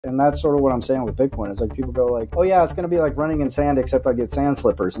And that's sort of what I'm saying with Bitcoin. It's like people go like, oh yeah, it's going to be like running in sand, except I get sand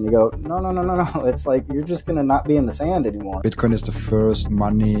slippers. And you go, no. It's like, you're just going to not be in the sand anymore. Bitcoin is the first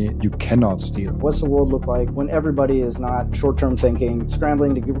money you cannot steal. What's the world look like when everybody is not short-term thinking,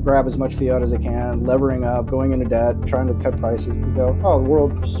 scrambling to grab as much fiat as they can, levering up, going into debt, trying to cut prices? You go, oh, the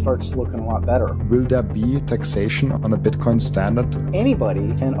world starts looking a lot better. Will there be taxation on a Bitcoin standard?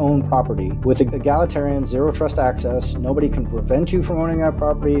 Anybody can own property with egalitarian zero trust access. Nobody can prevent you from owning that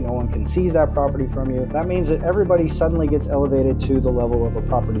property. No one can seize that property from you. That means that everybody suddenly gets elevated to the level of a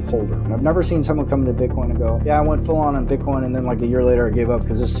property holder. And I've never seen someone come into Bitcoin and go, yeah, I went full on Bitcoin, and then like a year later I gave up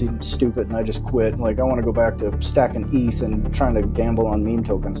because this seemed stupid and I just quit. Like, I want to go back to stacking ETH and trying to gamble on meme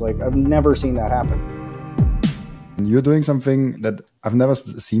tokens. Like, I've never seen that happen. You're doing something that I've never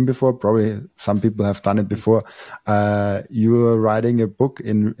seen before. Probably some people have done it before. You're writing a book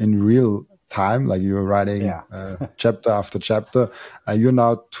in real time, like you're writing chapter after chapter. You're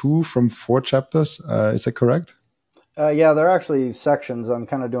now 2 from 4 chapters. Is that correct? Yeah, they're actually sections. I'm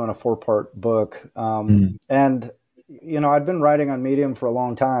kind of doing a 4-part book. And, you know, I'd been writing on Medium for a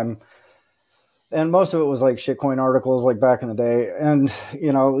long time. And most of it was like shitcoin articles, like back in the day. And,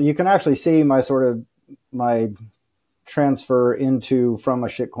 you know, you can actually see my transfer from a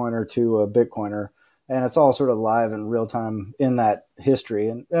shitcoiner to a Bitcoiner. And it's all sort of live in real time in that history.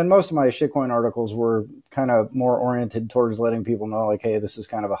 And most of my shitcoin articles were kind of more oriented towards letting people know, like, hey, this is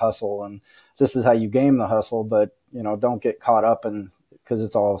kind of a hustle and this is how you game the hustle, but, you know, don't get caught up in, because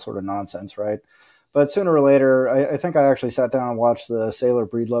it's all sort of nonsense, right? But sooner or later, I think I actually sat down and watched the Seyr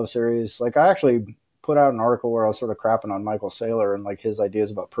Breedlove series. Like, I actually put out an article where I was sort of crapping on Michael Seyr and like his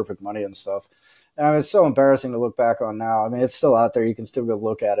ideas about perfect money and stuff. And I mean, it's so embarrassing to look back on now. I mean, it's still out there. You can still go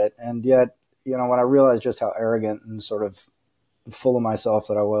look at it. And yet, you know, when I realized just how arrogant and sort of full of myself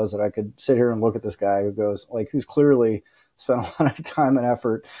that I was, that I could sit here and look at this guy who goes, like, who's clearly spent a lot of time and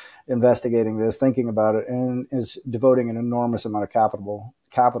effort investigating this, thinking about it, and is devoting an enormous amount of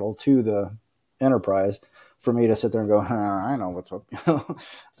capital to the enterprise, for me to sit there and go, I know what's up.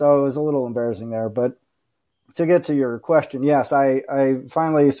 So it was a little embarrassing there. But to get to your question, yes, I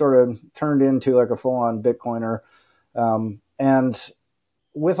finally sort of turned into like a full-on Bitcoiner. And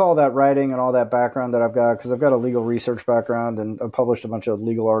with all that writing and all that background that I've got, because I've got a legal research background and I've published a bunch of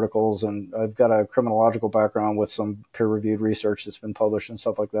legal articles, and I've got a criminological background with some peer-reviewed research that's been published and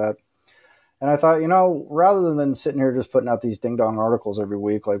stuff like that. And I thought, you know, rather than sitting here just putting out these ding-dong articles every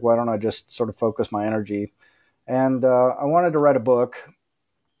week, like, why don't I just sort of focus my energy? And I wanted to write a book.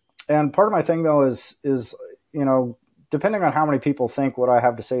 And part of my thing, though, is you know, depending on how many people think what I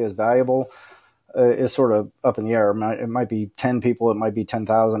have to say is valuable, is sort of up in the air. It might be 10 people, it might be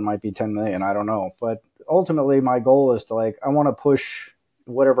 10,000, it might be 10 million, I don't know. But ultimately, my goal is to, like, I want to push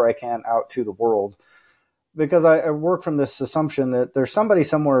whatever I can out to the world, because I work from this assumption that there's somebody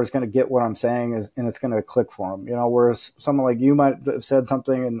somewhere who's going to get what I'm saying and it's going to click for them. You know, whereas someone like you might have said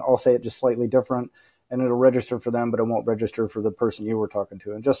something and I'll say it just slightly different and it'll register for them, but it won't register for the person you were talking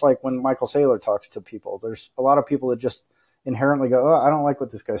to. And just like when Michael Seyr talks to people, there's a lot of people that just inherently go, oh, I don't like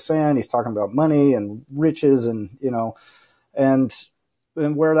what this guy's saying. He's talking about money and riches and, you know, and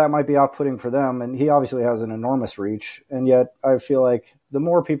where that might be off-putting for them. And he obviously has an enormous reach. And yet I feel like the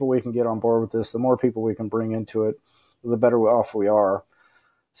more people we can get on board with this, the more people we can bring into it, the better off we are.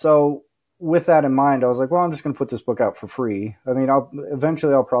 So with that in mind, I was like, well, I'm just going to put this book out for free. I mean,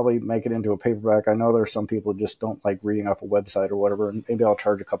 eventually I'll probably make it into a paperback. I know there's some people who just don't like reading off a website or whatever, and maybe I'll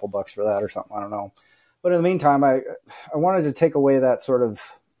charge a couple bucks for that or something. I don't know. But in the meantime, I wanted to take away that sort of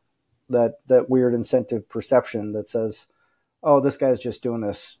that weird incentive perception that says, oh, this guy's just doing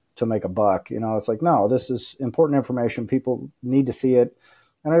this to make a buck. You know, it's like, no, this is important information. People need to see it.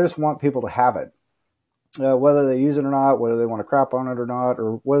 And I just want people to have it, whether they use it or not, whether they want to crap on it or not,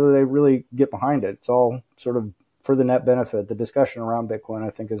 or whether they really get behind it. It's all sort of for the net benefit. The discussion around Bitcoin, I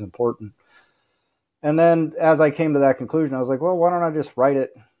think, is important. And then as I came to that conclusion, I was like, well, why don't I just write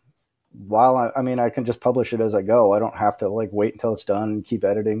it while I can just publish it as I go. I don't have to like wait until it's done and keep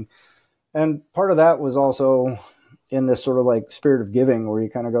editing. And part of that was also in this sort of like spirit of giving, where you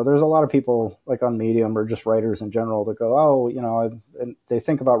kind of go, there's a lot of people like on Medium or just writers in general that go, oh, you know, and they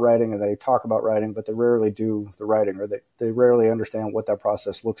think about writing and they talk about writing, but they rarely do the writing, or they rarely understand what that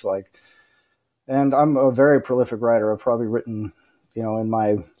process looks like. And I'm a very prolific writer. I've probably written, you know, in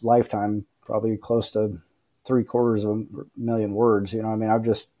my lifetime, probably close to 750,000 words. You know, I mean, I've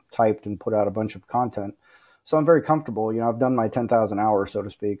just typed and put out a bunch of content. So I'm very comfortable. You know, I've done my 10,000 hours, so to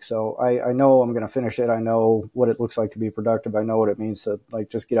speak. So I know I'm going to finish it. I know what it looks like to be productive. I know what it means to like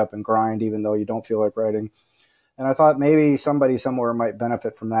just get up and grind, even though you don't feel like writing. And I thought maybe somebody somewhere might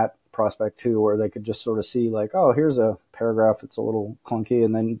benefit from that prospect too, where they could just sort of see like, oh, here's a paragraph that's a little clunky,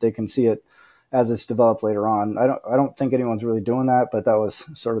 and then they can see it as it's developed later on. I don't think anyone's really doing that, but that was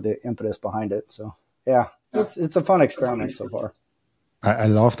sort of the impetus behind it. So yeah, it's a fun experiment so far. I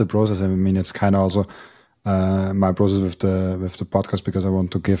love the process. I mean, it's kind of also my process with the podcast, because I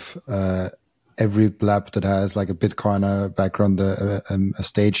want to give every blab that has like a Bitcoiner background a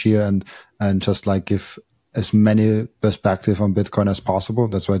stage here, and just like give as many perspective on Bitcoin as possible.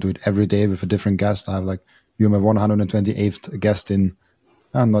 That's why I do it every day with a different guest. I have like, you're my 128th guest in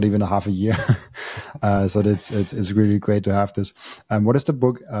not even a half a year. So it's really great to have this. What is the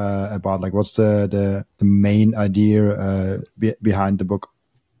book about? Like, what's the main idea behind the book?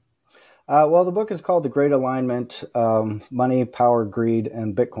 Well, the book is called The Great Alignment, Money, Power, Greed,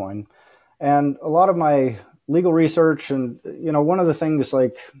 and Bitcoin. And a lot of my legal research, and, you know, one of the things,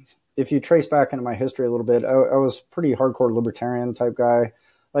 like, if you trace back into my history a little bit, I was pretty hardcore libertarian type guy,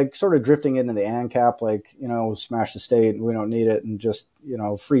 like sort of drifting into the ANCAP, like, you know, smash the state and we don't need it, and just, you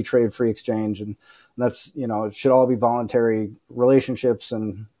know, free trade, free exchange. And that's, you know, it should all be voluntary relationships,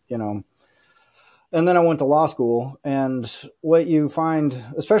 and, you know. And then I went to law school, and what you find,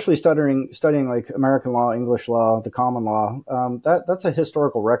 especially studying like American law, English law, the common law, that's a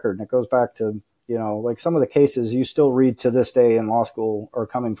historical record. And it goes back to, you know, like some of the cases you still read to this day in law school are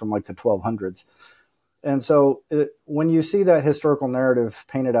coming from like the 1200s. And so when you see that historical narrative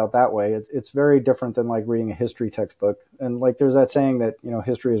painted out that way, it's very different than like reading a history textbook. And like there's that saying that, you know,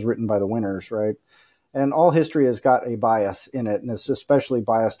 history is written by the winners, right? And all history has got a bias in it, and it's especially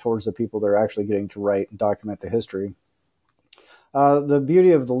biased towards the people that are actually getting to write and document the history. The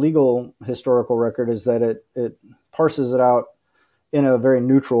beauty of the legal historical record is that it parses it out in a very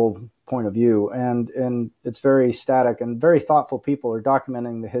neutral point of view, and it's very static, and very thoughtful people are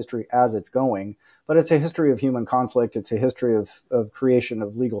documenting the history as it's going. But it's a history of human conflict. It's a history of creation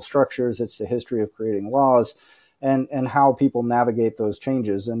of legal structures. It's the history of creating laws, and how people navigate those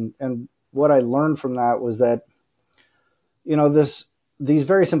changes. And what I learned from that was that, you know, these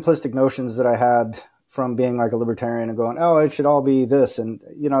very simplistic notions that I had from being like a libertarian and going, oh, it should all be this. And,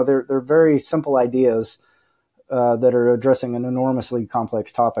 you know, they're very simple ideas that are addressing an enormously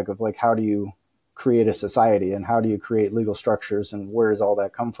complex topic of like, how do you create a society, and how do you create legal structures, and where does all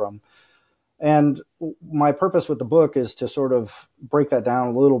that come from? And my purpose with the book is to sort of break that down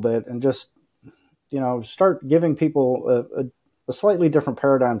a little bit and just, you know, start giving people a slightly different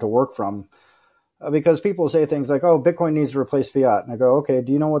paradigm to work from, because people say things like, oh, Bitcoin needs to replace fiat. And I go, okay,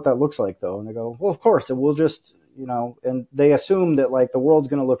 do you know what that looks like though? And they go, well, of course, it will just, you know, and they assume that like the world's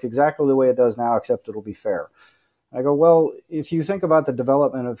going to look exactly the way it does now, except it'll be fair. And I go, well, if you think about the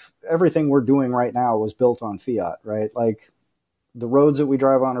development of everything we're doing right now was built on fiat, right? Like the roads that we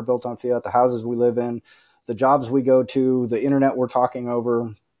drive on are built on fiat, the houses we live in, the jobs we go to, the internet we're talking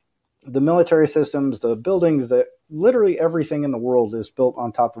over, the military systems, the buildings, that literally everything in the world is built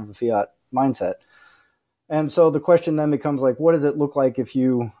on top of a fiat mindset. And so the question then becomes like, what does it look like if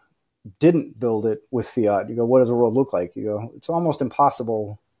you didn't build it with fiat? You go, what does the world look like? You go, it's almost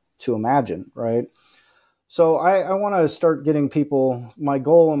impossible to imagine, right? So I want to start getting people, my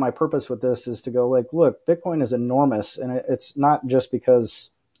goal and my purpose with this is to go like, look, Bitcoin is enormous. And it's not just because,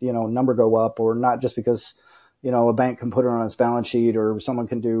 you know, number go up, or not just because, you know, a bank can put it on its balance sheet, or someone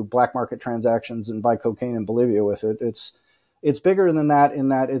can do black market transactions and buy cocaine in Bolivia with it. It's bigger than that, in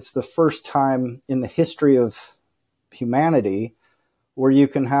that it's the first time in the history of humanity where you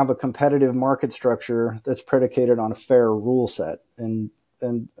can have a competitive market structure that's predicated on a fair rule set. And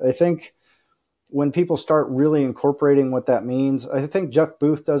I think when people start really incorporating what that means, I think Jeff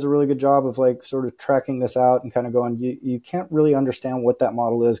Booth does a really good job of like sort of tracking this out and kind of going, you can't really understand what that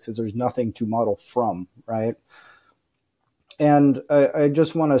model is because there's nothing to model from, right? And I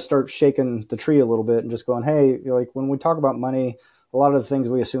just want to start shaking the tree a little bit and just going, hey, like when we talk about money, a lot of the things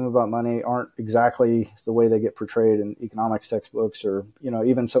we assume about money aren't exactly the way they get portrayed in economics textbooks, or, you know,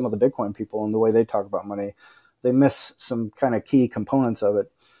 even some of the Bitcoin people and the way they talk about money. They miss some kind of key components of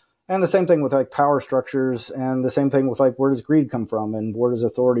it. And the same thing with like power structures, and the same thing with like, where does greed come from, and where does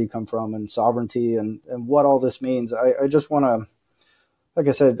authority come from, and sovereignty, and what all this means. I just want to, like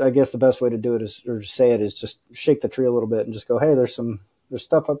I said, I guess the best way to do it is, or say it is, just shake the tree a little bit and just go, hey, there's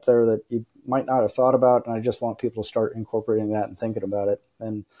stuff up there that you might not have thought about. And I just want people to start incorporating that and thinking about it.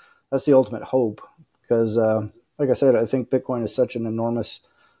 And that's the ultimate hope, because like I said, I think Bitcoin is such an enormous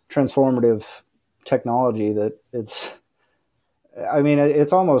transformative technology that it's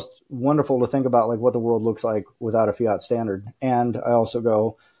almost wonderful to think about like what the world looks like without a fiat standard. And I also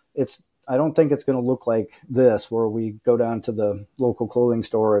go, I don't think it's going to look like this, where we go down to the local clothing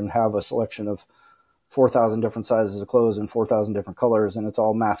store and have a selection of 4,000 different sizes of clothes and 4,000 different colors, and it's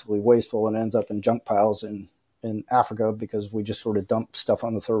all massively wasteful and ends up in junk piles in Africa because we just sort of dump stuff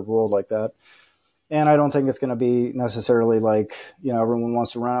on the third world like that. And I don't think it's going to be necessarily like, everyone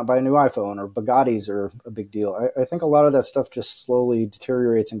wants to run out, buy a new iPhone, or Bugattis are a big deal. I think a lot of that stuff just slowly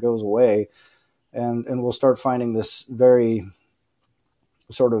deteriorates and goes away. And we'll start finding this very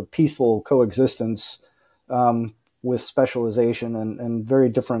sort of peaceful coexistence with specialization and a very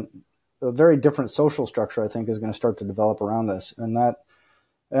different social structure, I think, is going to start to develop around this. And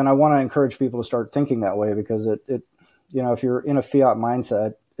I want to encourage people to start thinking that way, because it if you're in a fiat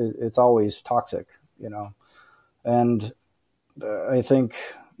mindset, it's always toxic, and I think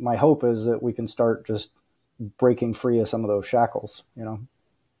my hope is that we can start just breaking free of some of those shackles,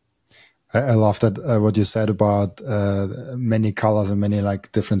 I love that what you said about many colors and many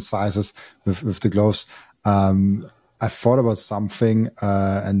like different sizes with the gloves. I thought about something,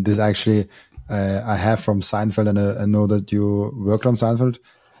 and this actually I have from Seinfeld, and I know that you worked on Seinfeld.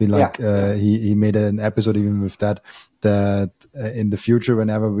 I feel like he made an episode even with that in the future,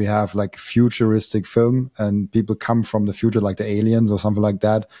 whenever we have like futuristic film and people come from the future, like the aliens or something like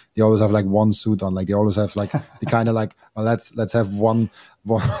that, they always have like one suit on. Like they always have like the kind of like, well, let's have one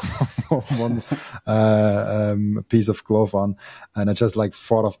piece of cloth on. And I just like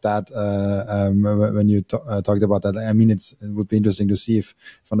thought of that when you talked about that. I mean, it would be interesting to see if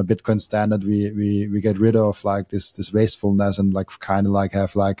from the Bitcoin standard we get rid of like this wastefulness and like kind of like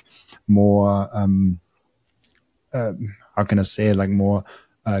have like more how can I say it, like more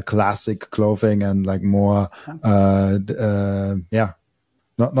classic clothing and like more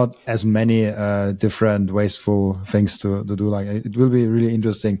not as many different wasteful things to do. Like it will be really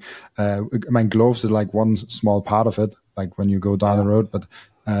interesting. I mean, gloves is like one small part of it, like when you go down the road, but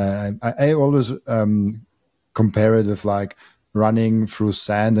I always compare it with like running through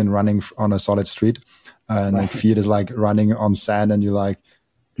sand and running on a solid street, and like feet is like running on sand, and you like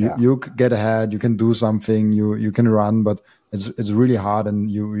you get ahead, you can do something, you can run, but it's really hard,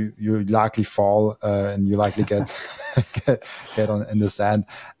 and you likely fall and you likely get get on in the sand.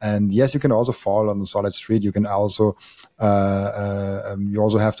 And yes, you can also fall on the solid street. You can also you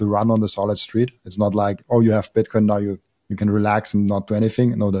also have to run on the solid street. It's not like, oh, you have Bitcoin now, you can relax and not do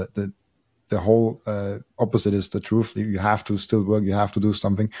anything. No, the whole opposite is the truth. You have to still work. You have to do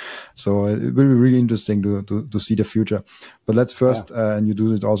something. So it will be really interesting to see the future. But let's first, and you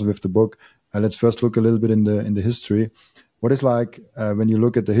do it also with the book. Let's first look a little bit in the history. What is like when you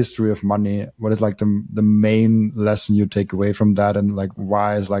look at the history of money? What is like the main lesson you take away from that, and like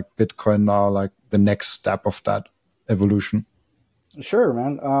why is like Bitcoin now like the next step of that evolution? Sure,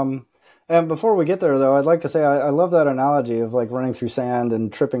 man. And before we get there, though, I'd like to say I love that analogy of like running through sand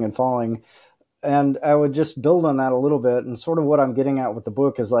and tripping and falling. And I would just build on that a little bit. And sort of what I'm getting at with the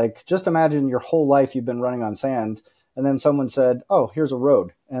book is like, just imagine your whole life you've been running on sand, and then someone said, oh, here's a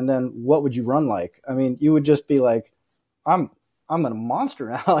road. And then what would you run like? I mean, you would just be like, I'm a monster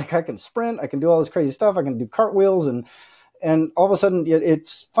now. Like I can sprint, I can do all this crazy stuff, I can do cartwheels, and all of a sudden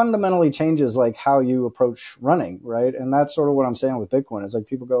it's fundamentally changes like how you approach running, right? And that's sort of what I'm saying with Bitcoin. Is like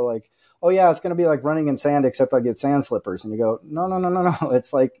people go like, oh yeah, it's going to be like running in sand, except I get sand slippers. And you go, no.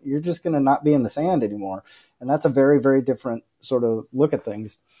 It's like you're just going to not be in the sand anymore. And that's a very, very different sort of look at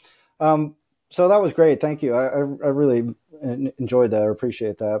things. So that was great. Thank you. I really enjoyed that. I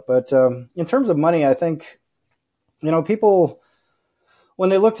appreciate that. But in terms of money, I think, people,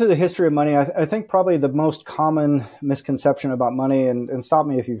 when they look through the history of money, I think probably the most common misconception about money, and stop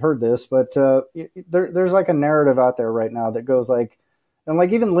me if you've heard this, but there's like a narrative out there right now that goes like, and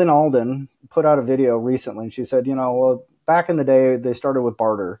like even Lynn Alden put out a video recently, and she said, well, back in the day, they started with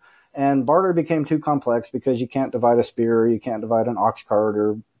barter, and barter became too complex because you can't divide a spear, you can't divide an ox cart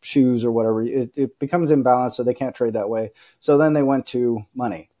or shoes or whatever. It becomes imbalanced, so they can't trade that way. So then they went to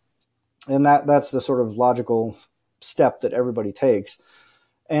money. And that's the sort of logical step that everybody takes.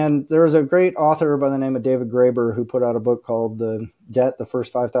 And there's a great author by the name of David Graeber who put out a book called The Debt, the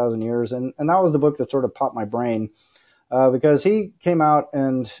First 5,000 Years. And that was the book that sort of popped my brain because he came out,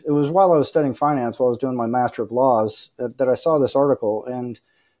 and it was while I was studying finance, while I was doing my Master of Laws, that I saw this article. And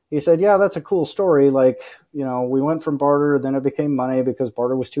he said, yeah, that's a cool story. Like, we went from barter, then it became money because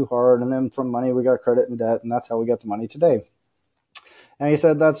barter was too hard. And then from money, we got credit and debt. And that's how we got the money today. And he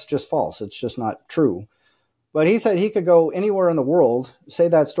said, that's just false. It's just not true. But he said he could go anywhere in the world, say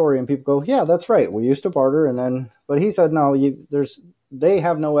that story, and people go, yeah, that's right. We used to barter. And then, but he said, no, they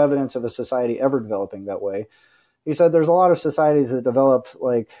have no evidence of a society ever developing that way. He said there's a lot of societies that developed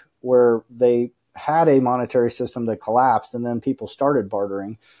like where they had a monetary system that collapsed and then people started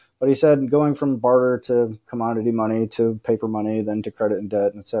bartering. But he said going from barter to commodity money to paper money, then to credit and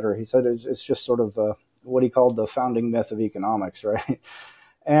debt, et cetera, he said it's just sort of what he called the founding myth of economics, right?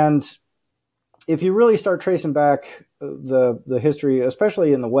 And if you really start tracing back the history,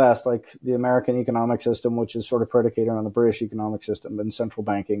 especially in the West, like the American economic system, which is sort of predicated on the British economic system and central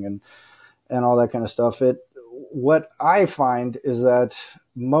banking and all that kind of stuff, what I find is that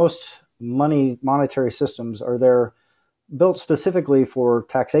most monetary systems are there built specifically for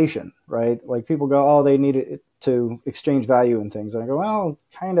taxation, right? Like people go, oh, they need it to exchange value and things. And I go, well,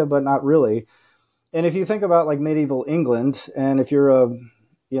 kind of, but not really. And if you think about like medieval England, and if you're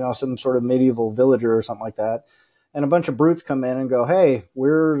some sort of medieval villager or something like that, and a bunch of brutes come in and go, hey,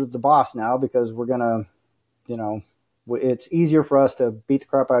 we're the boss now because we're going to, it's easier for us to beat the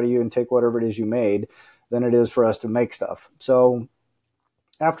crap out of you and take whatever it is you made than it is for us to make stuff. So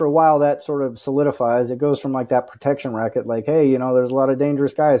after a while, that sort of solidifies. It goes from like that protection racket, like, hey, there's a lot of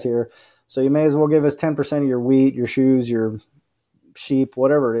dangerous guys here, so you may as well give us 10% of your wheat, your shoes, your sheep,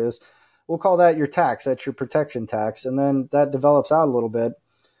 whatever it is. We'll call that your tax. That's your protection tax. And then that develops out a little bit.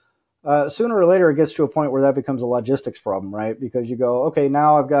 Sooner or later, it gets to a point where that becomes a logistics problem, right? Because you go, okay,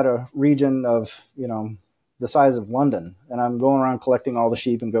 now I've got a region of, the size of London, and I'm going around collecting all the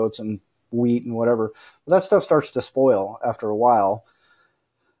sheep and goats and wheat and whatever. But that stuff starts to spoil after a while.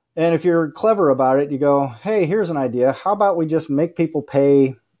 And if you're clever about it, you go, hey, here's an idea. How about we just make people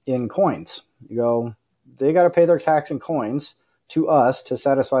pay in coins? You go, they got to pay their tax in coins to us to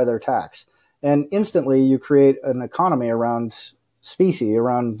satisfy their tax. And instantly you create an economy around specie,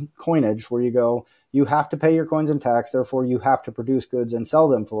 around coinage, where you go, you have to pay your coins in tax, therefore you have to produce goods and sell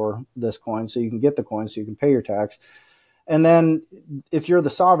them for this coin so you can get the coins so you can pay your tax. And then if you're the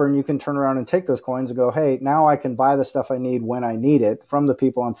sovereign, you can turn around and take those coins and go, hey, now I can buy the stuff I need when I need it from the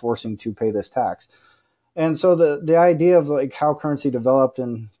people I'm forcing to pay this tax. And so the idea of like how currency developed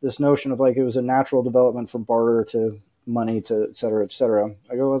and this notion of like it was a natural development from barter to money to et cetera,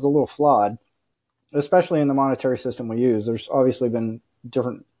 I go, it was a little flawed, especially in the monetary system we use. There's obviously been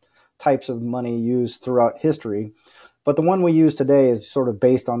different types of money used throughout history, but the one we use today is sort of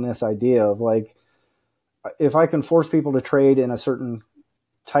based on this idea of like, if I can force people to trade in a certain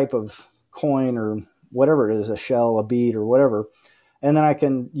type of coin or whatever it is, a shell, a bead or whatever, and then I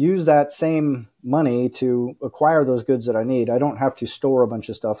can use that same money to acquire those goods that I need. I don't have to store a bunch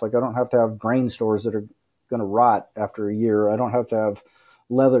of stuff. Like I don't have to have grain stores that are going to rot after a year. I don't have to have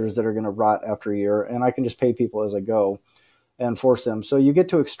leathers that are going to rot after a year. And I can just pay people as I go and force them. So you get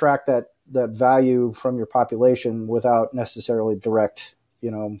to extract that value from your population without necessarily direct,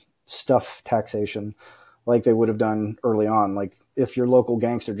 stuff taxation like they would have done early on. Like if your local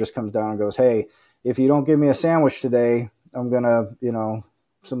gangster just comes down and goes, hey, if you don't give me a sandwich today, I'm going to,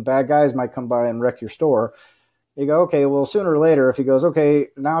 some bad guys might come by and wreck your store. You go, okay, well, sooner or later, if he goes, okay,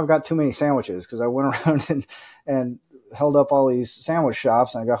 now I've got too many sandwiches because I went around and held up all these sandwich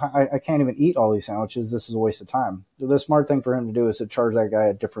shops, and I go, I can't even eat all these sandwiches. This is a waste of time. The smart thing for him to do is to charge that guy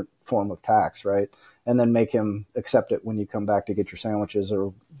a different form of tax, right? And then make him accept it when you come back to get your sandwiches,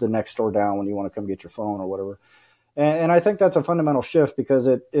 or the next store down when you want to come get your phone or whatever. And I think that's a fundamental shift because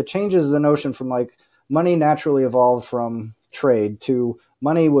it changes the notion from like money naturally evolved from trade to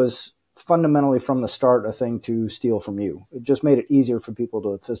money was fundamentally from the start a thing to steal from you. It just made it easier for people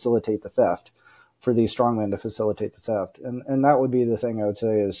to facilitate the theft, for these strongmen to facilitate the theft. And that would be the thing I would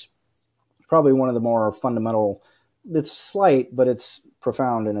say is probably one of the more fundamental. It's slight, but it's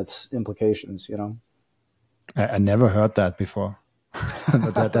profound in its implications, I never heard that before.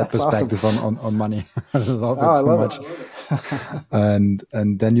 that perspective awesome. on money. I love it so much.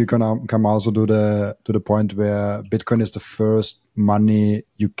 and then you're gonna come also to the point where Bitcoin is the first money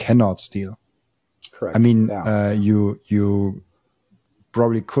you cannot steal. Correct. I mean, you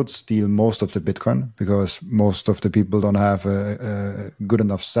probably could steal most of the Bitcoin because most of the people don't have a good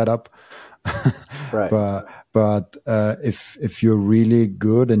enough setup. Right. But if you're really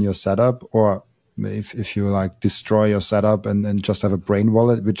good in your setup, or if you like destroy your setup and just have a brain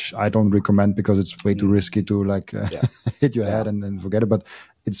wallet, which I don't recommend because it's way too risky to like hit your head and then forget it. But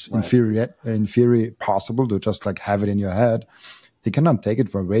it's in theory possible to just like have it in your head. They cannot take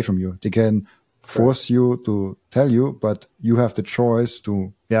it away from you. They can force you to tell you, but you have the choice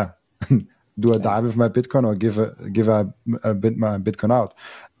to do a dive with my Bitcoin or give my Bitcoin out.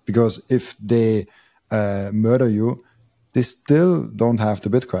 Because if they murder you, they still don't have the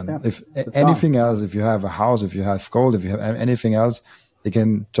Bitcoin. Yeah, if anything else, if you have a house, if you have gold, if you have anything else, they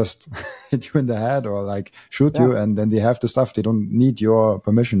can just hit you in the head or like shoot you, and then they have the stuff. They don't need your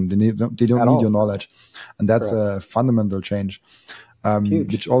permission. They don't need your knowledge, and that's a fundamental change.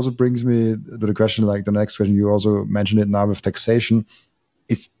 Which also brings me to the question, like the next question. You also mentioned it now with taxation.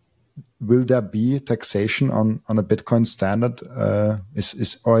 Is will there be taxation on a Bitcoin standard?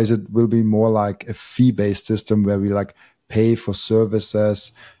 Or is it will be more like a fee-based system where we like pay for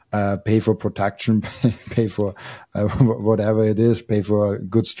services, pay for protection, pay for whatever it is, pay for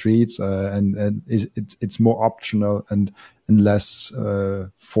good streets, and it's more optional and less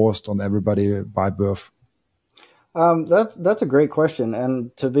forced on everybody by birth? That's a great question.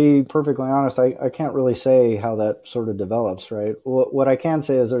 And to be perfectly honest, I can't really say how that sort of develops, right? What I can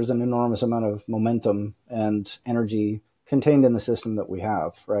say is there's an enormous amount of momentum and energy contained in the system that we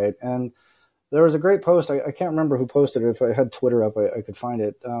have, right? And there was a great post. I can't remember who posted it. If I had Twitter up, I could find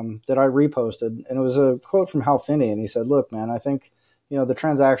it, that I reposted. And it was a quote from Hal Finney. And he said, look, man, I think, the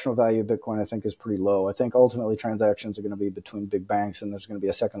transactional value of Bitcoin, I think, is pretty low. I think ultimately transactions are going to be between big banks, and there's going to be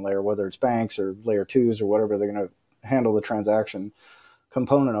a second layer, whether it's banks or layer twos or whatever, they're going to handle the transaction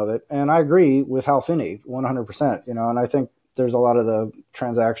component of it. And I agree with Hal Finney 100%, and I think there's a lot of the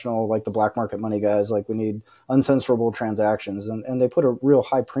transactional, like the black market money guys, like we need uncensorable transactions, and they put a real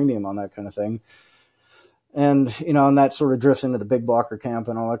high premium on that kind of thing. And, and that sort of drifts into the big blocker camp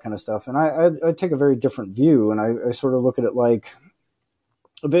and all that kind of stuff. And I take a very different view, and I sort of look at it like,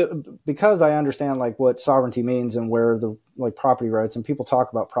 because I understand like what sovereignty means and where the like property rights, and people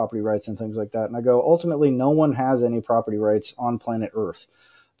talk about property rights and things like that. And I go, ultimately, no one has any property rights on planet Earth,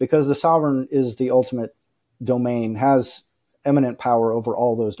 because the sovereign is the ultimate domain, has eminent power over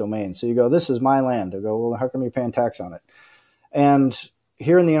all those domains. So you go, this is my land. I go, well, how come you're paying tax on it? And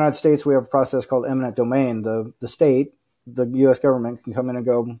here in the United States, we have a process called eminent domain. The state, the U.S. government can come in and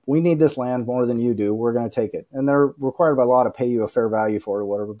go, we need this land more than you do. We're going to take it. And they're required by law to pay you a fair value for it or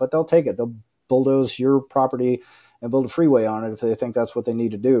whatever, but they'll take it. They'll bulldoze your property and build a freeway on it if they think that's what they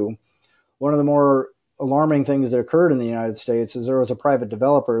need to do. One of the more alarming things that occurred in the United States is there was a private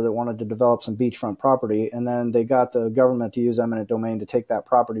developer that wanted to develop some beachfront property, and then they got the government to use eminent domain to take that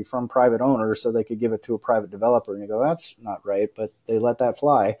property from private owners so they could give it to a private developer. And you go, that's not right, but they let that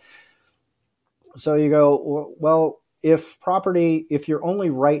fly. So you go, well, if your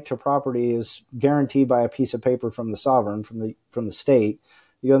only right to property is guaranteed by a piece of paper from the sovereign, from the state,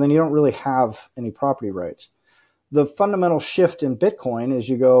 then you don't really have any property rights. The fundamental shift in Bitcoin is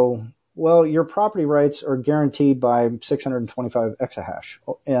you go, well, your property rights are guaranteed by 625 exahash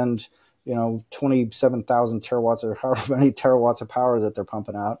and 27,000 terawatts or however many terawatts of power that they're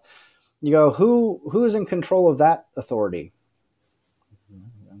pumping out. You go, who is in control of that authority?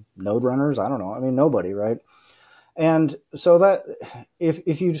 Node runners? I don't know. I mean, nobody, right? And so that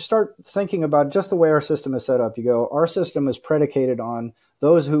if you start thinking about just the way our system is set up, you go, our system is predicated on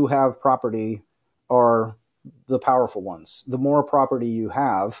those who have property are the powerful ones. The more property you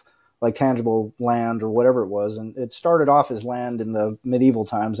have, like tangible land or whatever it was, and it started off as land in the medieval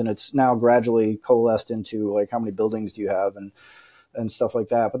times, and it's now gradually coalesced into like how many buildings do you have and stuff like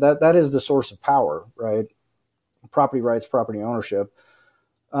that. But that is the source of power, right? Property rights, property ownership.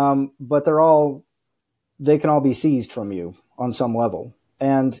 But they can all be seized from you on some level.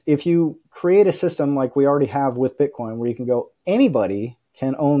 And if you create a system like we already have with Bitcoin, where you can go, anybody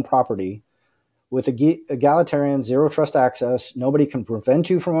can own property with egalitarian zero trust access, nobody can prevent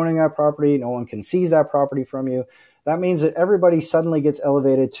you from owning that property, no one can seize that property from you, that means that everybody suddenly gets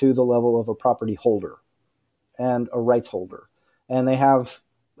elevated to the level of a property holder and a rights holder. And they have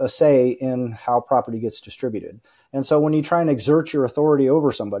a say in how property gets distributed. And so when you try and exert your authority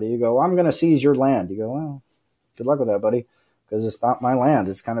over somebody, you go, I'm going to seize your land. You go, well, good luck with that, buddy, because it's not my land.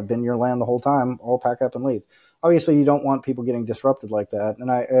 It's kind of been your land the whole time. I'll pack up and leave. Obviously, you don't want people getting disrupted like that.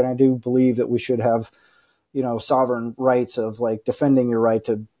 And I do believe that we should have, sovereign rights of like defending your right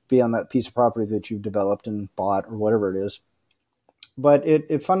to be on that piece of property that you've developed and bought or whatever it is. But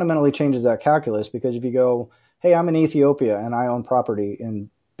it fundamentally changes that calculus, because if you go, hey, I'm in Ethiopia and I own property in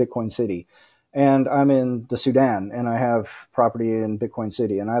Bitcoin City, and I'm in the Sudan and I have property in Bitcoin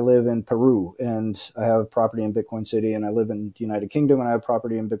City, and I live in Peru and I have property in Bitcoin City, and I live in the United Kingdom and I have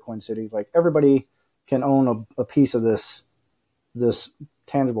property in Bitcoin City. Like, everybody can own a piece of this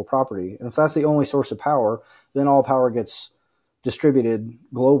tangible property. And if that's the only source of power, then all power gets distributed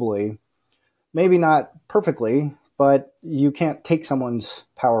globally. Maybe not perfectly, but you can't take someone's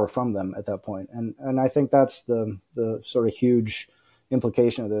power from them at that point. And I think that's the sort of huge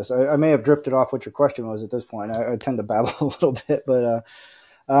implication of this. I may have drifted off what your question was at this point. I tend to babble a little bit, but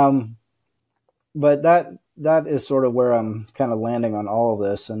that is sort of where I'm kind of landing on all of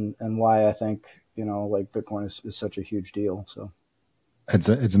this, and why I think, like Bitcoin is such a huge deal. So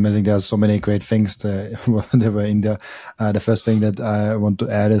it's amazing. There's so many great things that were in there. The first thing that I want to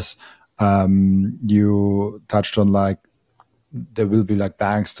add is you touched on like there will be like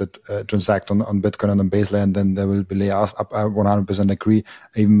banks that transact on Bitcoin and on base layer, and then there will be layers up. I 100% agree.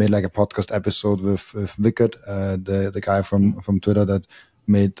 I even made like a podcast episode with Wicked, the guy from Twitter that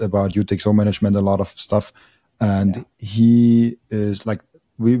made about UTXO management, a lot of stuff. And he is like,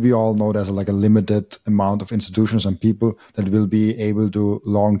 we all know there's like a limited amount of institutions and people that will be able to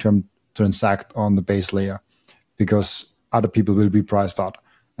long-term transact on the base layer because other people will be priced out.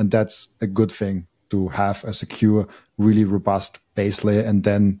 And that's a good thing, to have a secure, really robust base layer and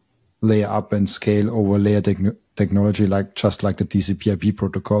then layer up and scale over layer technology, like just like the TCP/IP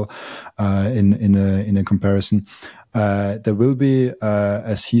protocol in a comparison. There will be,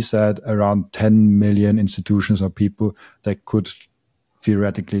 as he said, around 10 million institutions or people that could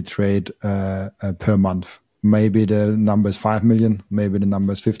theoretically trade per month. Maybe the number is 5 million, maybe the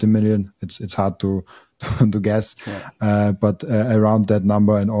number is 50 million. It's hard to guess, but around that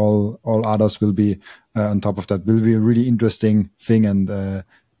number, and all others will be on top of that. Will be a really interesting thing, and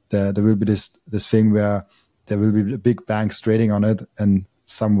there will be this thing where there will be big banks trading on it, and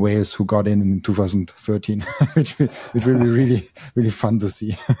some whales who got in 2013, which will be really fun to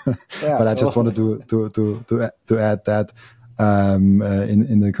see. But I just wanted to add that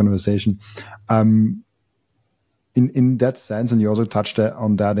in the conversation. In that sense, and you also touched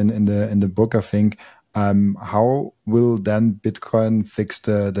on that in the book, I think. How will then Bitcoin fix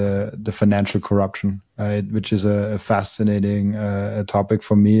the financial corruption, which is a fascinating topic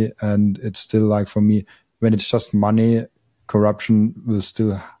for me, and it's still like, for me, when it's just money, corruption will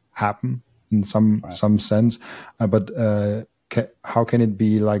still happen in some sense, but how can it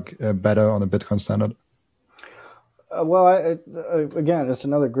be like better on a Bitcoin standard? Well, again, it's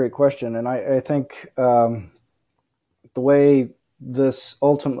another great question, and I think the way this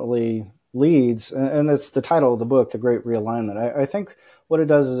ultimately leads, and it's the title of the book, The Great Realignment. I think what it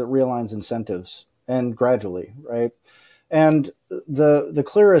does is it realigns incentives, and gradually, right? And the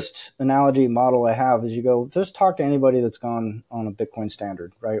clearest analogy model I have is, you go, just talk to anybody that's gone on a Bitcoin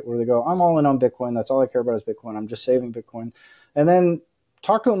standard, right? Where they go, I'm all in on Bitcoin. That's all I care about is Bitcoin. I'm just saving Bitcoin. And then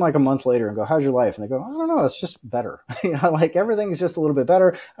talk to them like a month later and go, how's your life? And they go, I don't know, it's just better. Like everything's just a little bit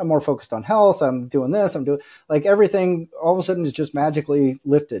better. I'm more focused on health. I'm doing this. I'm doing, like, everything all of a sudden is just magically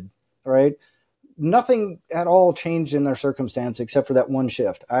lifted. Right? Nothing at all changed in their circumstance except for that one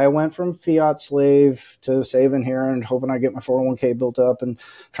shift. I went from fiat slave to saving here and hoping I get my 401k built up and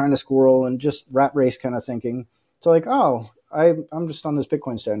trying to squirrel and just rat race kind of thinking. So like, oh, I'm just on this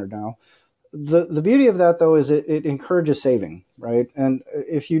Bitcoin standard now. The beauty of that, though, is it encourages saving, right? And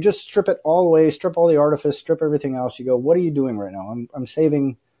if you just strip it all away, strip all the artifice, strip everything else, you go, what are you doing right now? I'm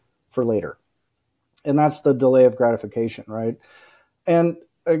saving for later. And that's the delay of gratification, right? And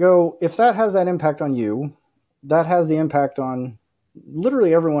I go, if that has that impact on you, that has the impact on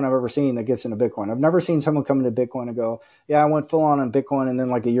literally everyone I've ever seen that gets into Bitcoin. I've never seen someone come into Bitcoin and go, yeah, I went full on Bitcoin, and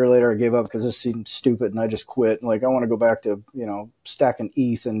then like a year later I gave up because this seemed stupid and I just quit. Like, I want to go back to, stacking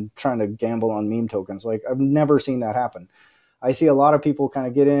ETH and trying to gamble on meme tokens. Like, I've never seen that happen. I see a lot of people kind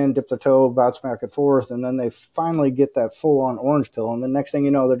of get in, dip their toe, bounce back and forth, and then they finally get that full on orange pill. And the next thing you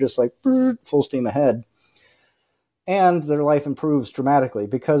know, they're just like full steam ahead. And their life improves dramatically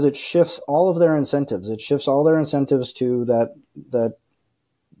because it shifts all of their incentives. It shifts all their incentives to that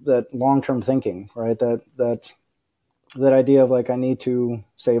long-term thinking, right? That idea of like, I need to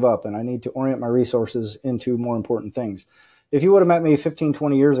save up and I need to orient my resources into more important things. If you would have met me 15,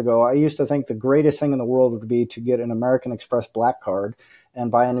 20 years ago, I used to think the greatest thing in the world would be to get an American Express Black Card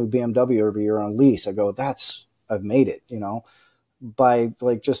and buy a new BMW every year on lease. I go, I've made it, by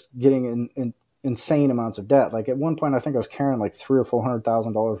like just getting in insane amounts of debt. Like, at one point, I think I was carrying like $300,000 or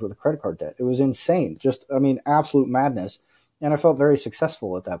 $400,000 worth of credit card debt. It was insane. Just, absolute madness. And I felt very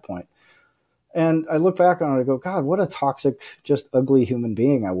successful at that point. And I look back on it and go, God, what a toxic, just ugly human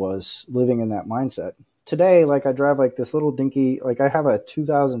being I was living in that mindset. Today, like, I drive like this little dinky, like, I have a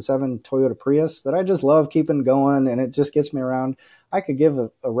 2007 Toyota Prius that I just love keeping going, and it just gets me around. I could give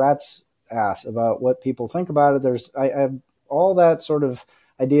a rat's ass about what people think about it. I have all that sort of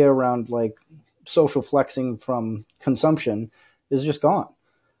idea around like social flexing from consumption is just gone.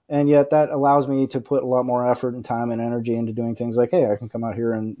 And yet that allows me to put a lot more effort and time and energy into doing things like, hey, I can come out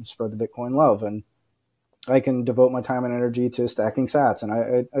here and spread the Bitcoin love, and I can devote my time and energy to stacking sats. And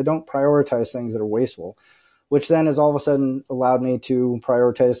I don't prioritize things that are wasteful, which then has all of a sudden allowed me to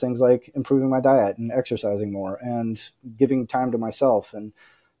prioritize things like improving my diet and exercising more and giving time to myself.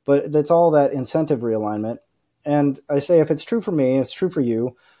 But it's all that incentive realignment. And I say, if it's true for me, it's true for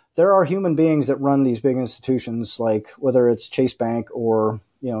you. There are human beings that run these big institutions, like whether it's Chase Bank or,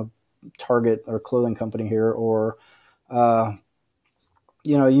 Target or clothing company here, or,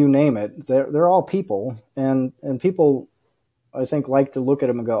 you name it. They're all people, and people I think, like to look at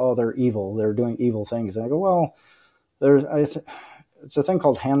them and go, oh, they're evil. They're doing evil things. And I go, well, it's a thing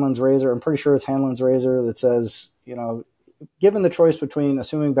called Hanlon's razor. I'm pretty sure it's Hanlon's razor that says, given the choice between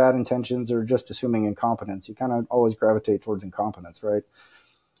assuming bad intentions or just assuming incompetence, you kind of always gravitate towards incompetence, right?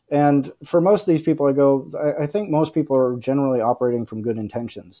 And for most of these people, I think most people are generally operating from good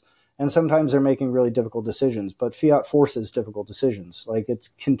intentions. And sometimes they're making really difficult decisions, but fiat forces difficult decisions. Like, it's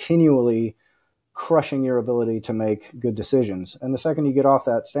continually crushing your ability to make good decisions. And the second you get off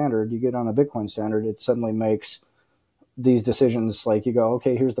that standard, you get on a Bitcoin standard, it suddenly makes these decisions like you go,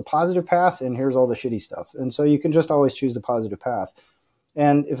 okay, here's the positive path and here's all the shitty stuff. And so you can just always choose the positive path.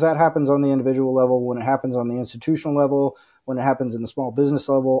 And if that happens on the individual level, when it happens on the institutional level, when it happens in the small business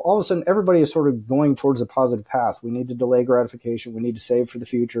level, all of a sudden everybody is sort of going towards a positive path. We need to delay gratification. We need to save for the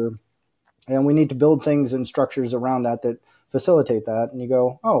future. And we need to build things and structures around that facilitate that. And you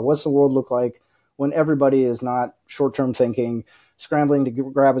go, oh, what's the world look like when everybody is not short-term thinking, scrambling to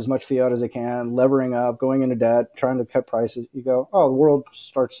grab as much fiat as they can, levering up, going into debt, trying to cut prices? You go, oh, the world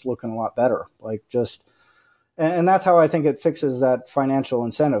starts looking a lot better. And that's how I think it fixes that financial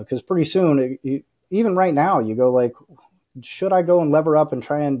incentive. Because pretty soon, even right now, you go like, should I go and lever up and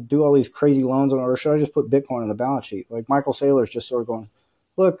try and do all these crazy loans, or should I just put Bitcoin on the balance sheet? Like, Michael Saylor's just sort of going,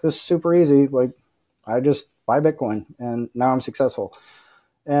 look, this is super easy. Like, I just buy Bitcoin and now I'm successful.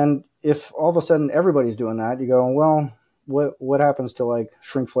 And if all of a sudden everybody's doing that, you go, well, what happens to like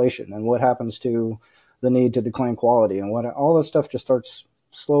shrinkflation, and what happens to the need to decline quality, and all this stuff just starts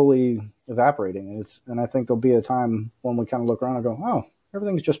slowly evaporating. And I think there'll be a time when we kind of look around and go, oh,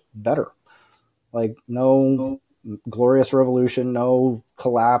 everything's just better. Like, no glorious revolution, no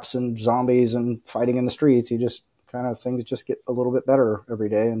collapse and zombies and fighting in the streets. You just kind of, things just get a little bit better every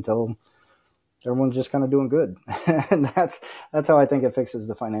day until everyone's just kind of doing good. And that's how I think it fixes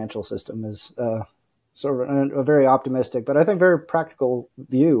the financial system, is sort of a very optimistic, but I think very practical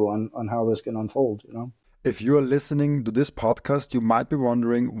view on how this can unfold, If you are listening to this podcast, you might be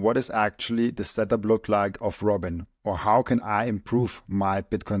wondering, what is actually the setup look like of Robin? Or how can I improve my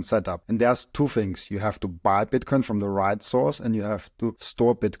Bitcoin setup? And there's two things. You have to buy Bitcoin from the right source, and you have to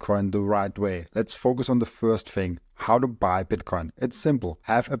store Bitcoin the right way. Let's focus on the first thing. How to buy Bitcoin. It's simple.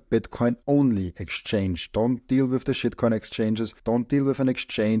 Have a Bitcoin only exchange. Don't deal with the shitcoin exchanges. Don't deal with an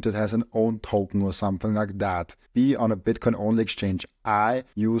exchange that has an own token or something like that. Be on a Bitcoin only exchange. I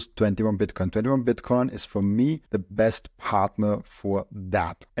use 21 Bitcoin. 21 Bitcoin is for me the best partner for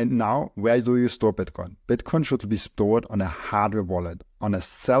that. And now, where do you store Bitcoin? Bitcoin should be stored on a hardware wallet, on a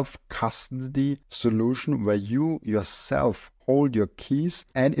self-custody solution where you yourself hold your keys,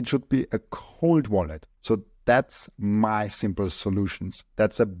 and it should be a cold wallet. So that's my simple solutions.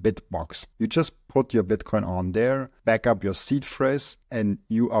 That's a BitBox. You just put your Bitcoin on there, back up your seed phrase, and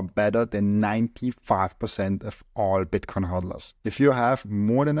you are better than 95% of all Bitcoin hodlers. If you have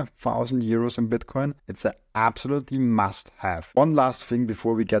more than 1,000 euros in Bitcoin, it's an absolutely must have. One last thing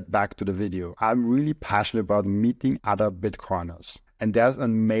before we get back to the video. I'm really passionate about meeting other Bitcoiners. And there's an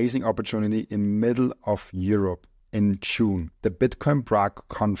amazing opportunity in middle of Europe in June, the Bitcoin Prague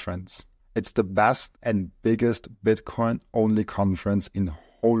conference. It's the best and biggest Bitcoin-only conference in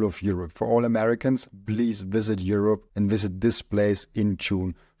whole of Europe. For all Americans, please visit Europe and visit this place in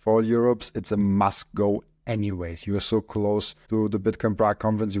June. For all Europes, it's a must-go anyways. You are so close to the Bitcoin Prague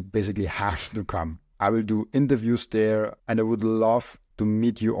conference, you basically have to come. I will do interviews there, and I would love to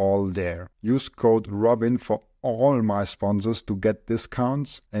meet you all there. Use code ROBIN for all my sponsors to get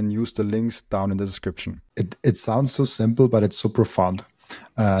discounts, and use the links down in the description. It sounds so simple, but it's so profound.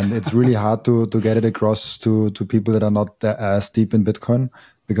 And it's really hard to get it across to people that are not as deep in Bitcoin,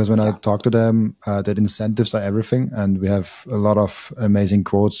 because when I talk to them, that incentives are everything. And we have a lot of amazing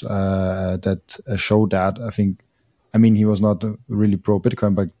quotes that show that. I mean, he was not really pro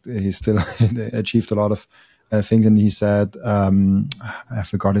Bitcoin, but he still achieved a lot of things. And he said, I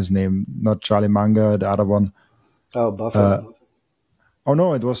forgot his name, not Charlie Munger, the other one. Oh, Buffett. Oh,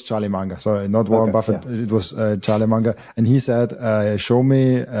 no, it was Charlie Munger. Sorry, not Warren Buffett. Yeah. It was Charlie Munger. And he said, show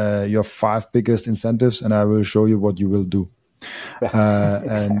me your 5 biggest incentives and I will show you what you will do.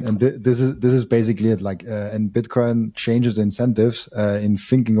 Exactly. And this is basically it. Like, and Bitcoin changes the incentives in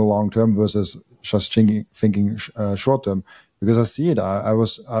thinking long term versus just thinking short term. Because I see it. I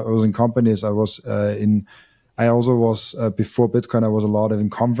was in companies. I also was before Bitcoin. I was a lot in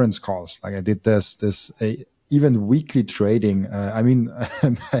conference calls. Like I did even weekly trading. I mean,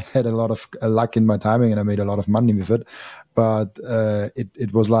 I had a lot of luck in my timing and I made a lot of money with it. But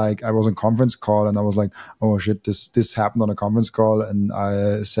it was like I was on conference call and I was like, oh shit, this happened on a conference call, and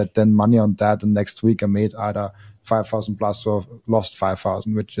I set then money on that. And next week I made either 5,000 plus or lost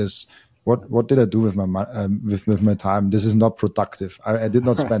 5,000, which is what did I do with my with my time? This is not productive. I did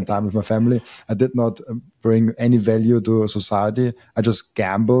not spend time with my family. I did not bring any value to society. I just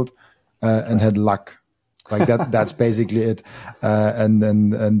gambled and had luck. Like that's basically it.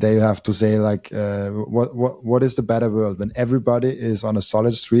 And there you have to say, like, what is the better world when everybody is on a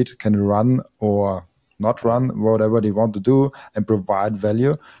solid street, can run or not run, whatever they want to do, and provide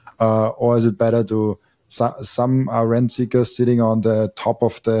value, or is it better to some are rent seekers sitting on the top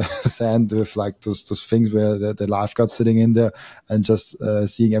of the sand with like those things where the lifeguards sitting in there and just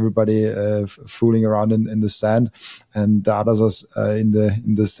seeing everybody fooling around in the sand, and the others are in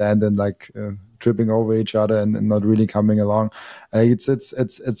the sand and like tripping over each other and not really coming along. It's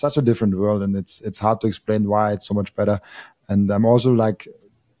such a different world, and it's hard to explain why it's so much better. And I'm also like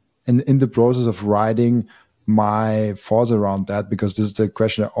in the process of writing my thoughts around that, because this is the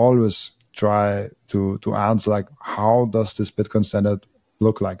question I always try to answer, like, how does this Bitcoin standard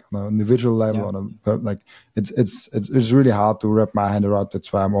look like on an individual level? On a, like it's really hard to wrap my hand around.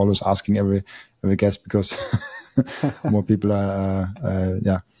 That's why I'm always asking every guest, because more people are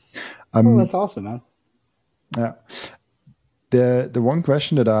well, that's awesome, man. Yeah. The one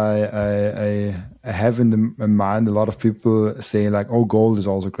question that I have in mind, a lot of people say like, oh, gold is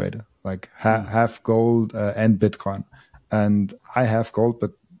also great. Like have gold and Bitcoin. And I have gold,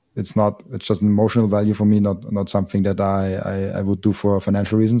 but it's just an emotional value for me, not something that I would do for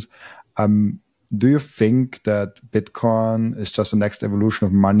financial reasons. Do you think that Bitcoin is just the next evolution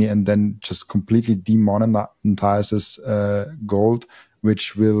of money and then just completely demonetizes gold,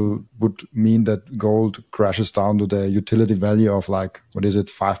 which would mean that gold crashes down to the utility value of like, what is it,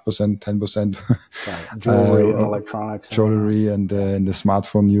 5%, 10%? Jewelry and electronics. Jewelry and the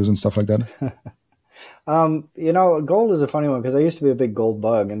smartphone use and stuff like that. Gold is a funny one because I used to be a big gold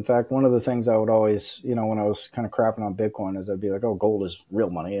bug. In fact, one of the things I would always, when I was kind of crapping on Bitcoin, is I'd be like, oh, gold is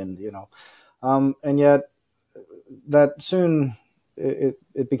real money. And, and yet that soon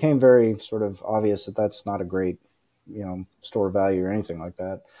it became very sort of obvious that that's not a great, store of value or anything like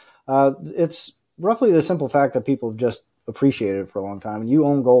that. It's roughly the simple fact that people have just appreciated it for a long time, and you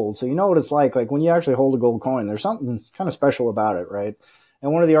own gold. So you know what it's like when you actually hold a gold coin, there's something kind of special about it, right?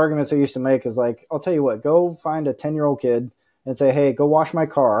 And one of the arguments I used to make is like, I'll tell you what, go find a 10-year-old kid and say, hey, go wash my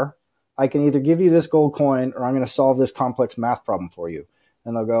car. I can either give you this gold coin or I'm going to solve this complex math problem for you.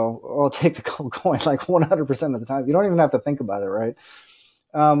 And they'll go, oh, I'll take the gold coin like 100% of the time. You don't even have to think about it, right?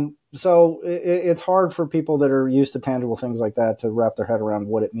 So it's hard for people that are used to tangible things like that to wrap their head around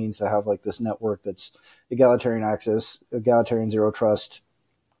what it means to have like this network that's egalitarian access, egalitarian zero trust.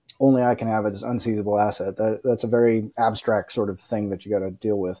 Only I can have it as unseizable asset. That's a very abstract sort of thing that you got to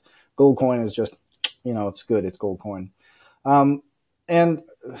deal with. Gold coin is just, it's good. It's gold coin. And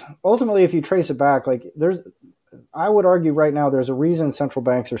ultimately, if you trace it back, I would argue right now, there's a reason central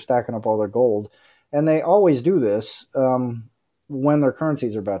banks are stacking up all their gold, and they always do this when their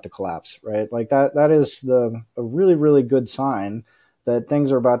currencies are about to collapse, right? Like that is a really, really good sign that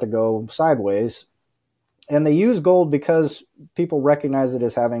things are about to go sideways. And they use gold because people recognize it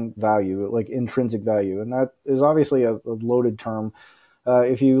as having value, like intrinsic value. And that is obviously a loaded term.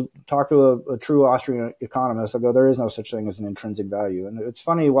 If you talk to a true Austrian economist, they'll go, there is no such thing as an intrinsic value. And it's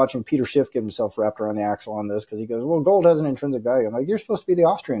funny watching Peter Schiff get himself wrapped around the axle on this, because he goes, well, gold has an intrinsic value. I'm like, you're supposed to be the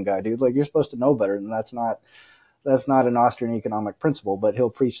Austrian guy, dude. Like, you're supposed to know better. And that's not an Austrian economic principle, but he'll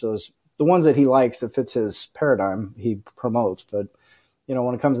preach the ones that he likes that fits his paradigm, he promotes. But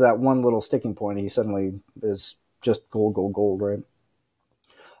when it comes to that one little sticking point, he suddenly is just gold, gold, gold,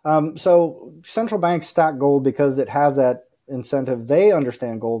 right? So central banks stack gold because it has that incentive. They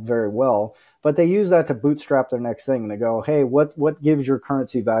understand gold very well, but they use that to bootstrap their next thing. They go, hey, what gives your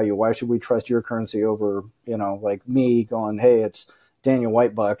currency value? Why should we trust your currency over, like me going, hey, it's Daniel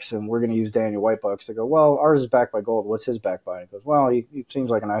White bucks, and we're going to use Daniel White bucks. They go, well, ours is backed by gold. What's his backed by? He goes, well, he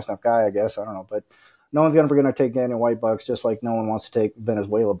seems like a nice enough guy, I guess. I don't know, but no one's ever going to take Daniel White bucks, just like no one wants to take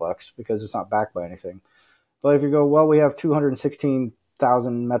Venezuela bucks, because it's not backed by anything. But if you go, well, we have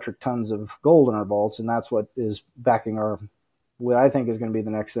 216,000 metric tons of gold in our vaults, and that's what is backing what I think is going to be the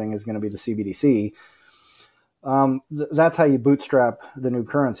next thing is going to be the CBDC. That's how you bootstrap the new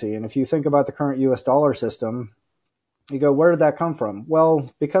currency. And if you think about the current US dollar system, you go, where did that come from?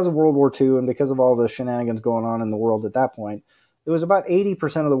 Well, because of World War II and because of all the shenanigans going on in the world at that point, it was about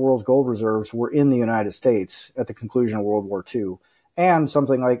 80% of the world's gold reserves were in the United States at the conclusion of World War II, and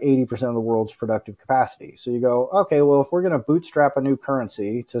something like 80% of the world's productive capacity. So you go, okay, well, if we're going to bootstrap a new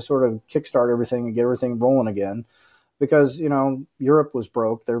currency to sort of kickstart everything and get everything rolling again, because, Europe was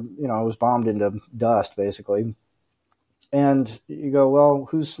broke. It was bombed into dust, basically. And you go, well,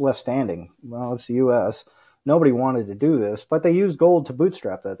 who's left standing? Well, it's the U.S. nobody wanted to do this, but they used gold to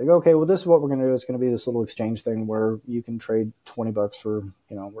bootstrap that. They go, okay, well, this is what we're going to do. It's going to be this little exchange thing where you can trade $20 for,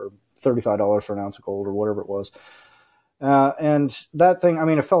 or $35 for an ounce of gold or whatever it was. And that thing, I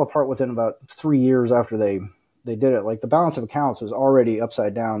mean, it fell apart within about 3 years after they did it. Like the balance of accounts was already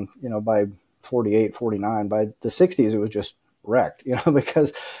upside down, by 48, 49. By the 60s, it was just wrecked,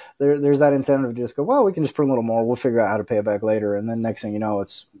 because there's that incentive to just go, well, we can just print a little more. We'll figure out how to pay it back later. And then next thing you know,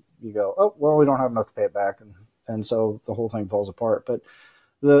 you go, oh, well, we don't have enough to pay it back. And so the whole thing falls apart. But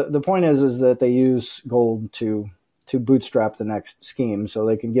the point is that they use gold to bootstrap the next scheme so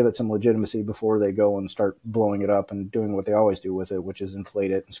they can give it some legitimacy before they go and start blowing it up and doing what they always do with it, which is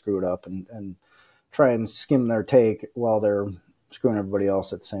inflate it and screw it up and try and skim their take while they're screwing everybody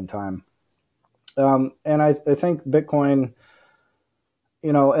else at the same time. And I think Bitcoin,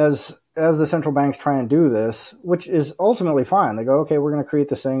 as the central banks try and do this, which is ultimately fine. They go, okay, we're going to create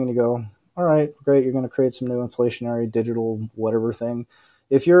this thing. And you go, all right, great. You're going to create some new inflationary digital whatever thing.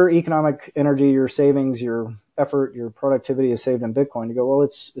 If your economic energy, your savings, your effort, your productivity is saved in Bitcoin, you go, well,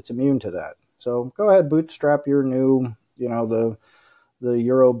 it's immune to that. So go ahead, bootstrap your new, the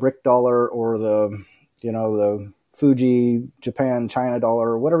Euro brick dollar or the Fuji Japan China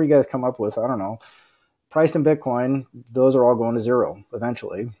dollar or whatever you guys come up with. I don't know. Priced in Bitcoin, those are all going to zero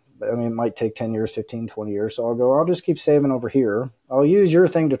eventually. I mean, it might take 10 years, 15, 20 years. So I'll just keep saving over here. I'll use your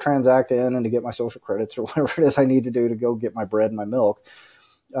thing to transact in and to get my social credits or whatever it is I need to do to go get my bread and my milk.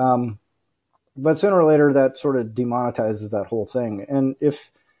 But sooner or later, that sort of demonetizes that whole thing. And if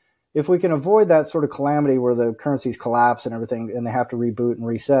we can avoid that sort of calamity where the currencies collapse and everything and they have to reboot and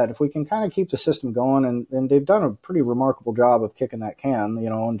reset, if we can kind of keep the system going, and they've done a pretty remarkable job of kicking that can,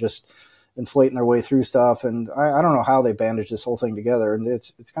 and just inflating their way through stuff. And I don't know how they bandage this whole thing together. And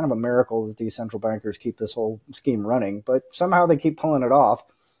it's kind of a miracle that these central bankers keep this whole scheme running, but somehow they keep pulling it off.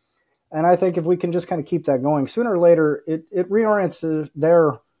 And I think if we can just kind of keep that going, sooner or later, it reorients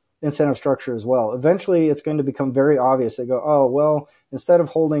their incentive structure as well. Eventually, it's going to become very obvious. They go, oh, well, instead of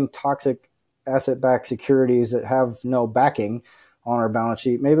holding toxic asset-backed securities that have no backing on our balance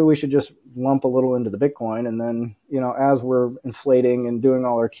sheet, maybe we should just lump a little into the Bitcoin. And then, as we're inflating and doing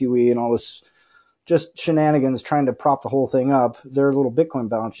all our QE and all this just shenanigans trying to prop the whole thing up, their little Bitcoin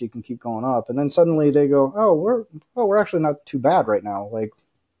balance sheet can keep going up. And then suddenly they go, we're actually not too bad right now. Like,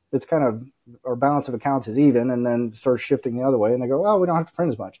 it's kind of, our balance of accounts is even, and then starts shifting the other way. And they go, oh, we don't have to print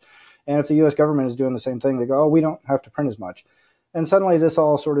as much. And if the U.S. government is doing the same thing, they go, oh, we don't have to print as much. And suddenly this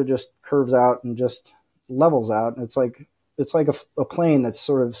all sort of just curves out and just levels out. And it's like a plane that's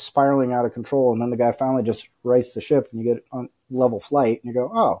sort of spiraling out of control. And then the guy finally just rights the ship and you get on level flight and you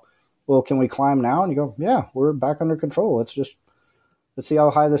go, oh, well, can we climb now? And you go, yeah, we're back under control. Let's see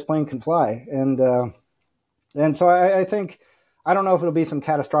how high this plane can fly. And so I think, I don't know if it'll be some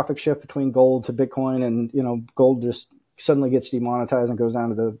catastrophic shift between gold to Bitcoin and, gold just suddenly gets demonetized and goes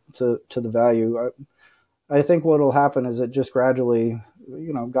down to the value. I think what will happen is it just gradually,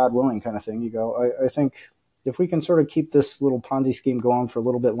 God willing kind of thing. You go, I think if we can sort of keep this little Ponzi scheme going for a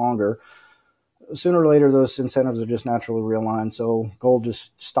little bit longer, sooner or later, those incentives are just naturally realigned. So gold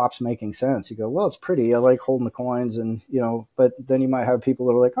just stops making sense. You go, well, it's pretty. I like holding the coins and, but then you might have people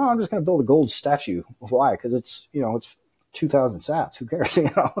that are like, oh, I'm just going to build a gold statue. Why? Because it's 2,000 sats. Who cares?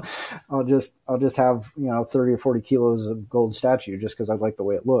 I'll just have, 30 or 40 kilos of gold statue just because I like the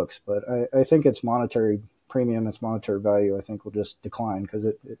way it looks. But I think its monetary premium, its monetary value, I think will just decline because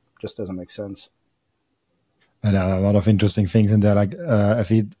it just doesn't make sense. And a lot of interesting things in there. Like I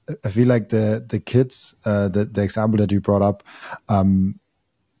feel like the kids, the example that you brought up,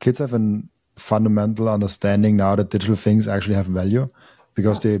 kids have a fundamental understanding now that digital things actually have value,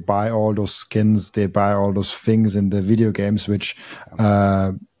 because they buy all those skins, they buy all those things in the video games, which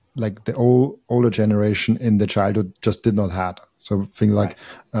like the older generation in the childhood just did not have. So things like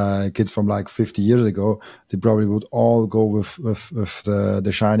kids from like 50 years ago, they probably would all go with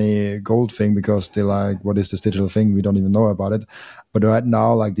the shiny gold thing because they're like, what is this digital thing? We don't even know about it. But right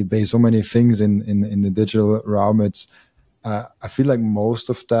now, like they buy so many things in the digital realm, it's I feel like most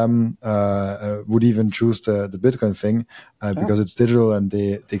of them would even choose the Bitcoin thing because it's digital and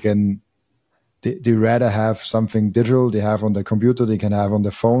they rather have something digital they have on the computer, they can have on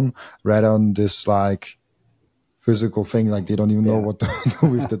the phone, rather on this like physical thing, like they don't even know what to do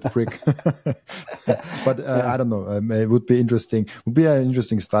with that brick. But I don't know. It would be interesting. Would be an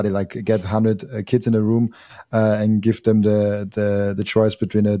interesting study. Like get 100 kids in a room and give them the choice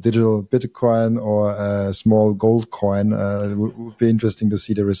between a digital Bitcoin or a small gold coin. It would be interesting to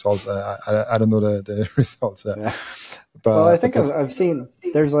see the results. I don't know the results. But well, I think I've seen.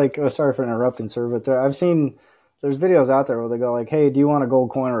 There's like. Oh, sorry for interrupting, sir, but I've seen there's videos out there where they go like, hey, do you want a gold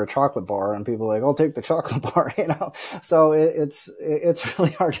coin or a chocolate bar? And people are like, I'll take the chocolate bar, you know? So it's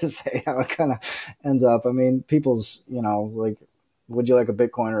really hard to say how it kind of ends up. I mean, people's, you know, like, would you like a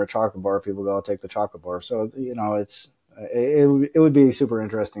Bitcoin or a chocolate bar? People go, I'll take the chocolate bar. So, you know, it would be super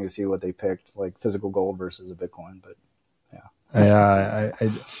interesting to see what they picked, like physical gold versus a Bitcoin. But yeah. Yeah,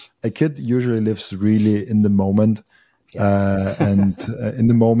 a kid usually lives really in the moment. Yeah. And in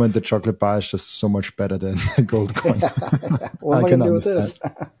the moment, the chocolate bar is just so much better than the gold coin. What am I going to do with this?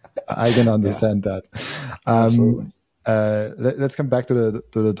 I can understand that. Absolutely. Let's come back to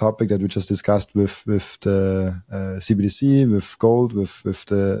the topic that we just discussed with the CBDC, with gold, with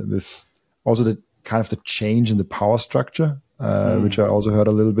also the kind of the change in the power structure, which I also heard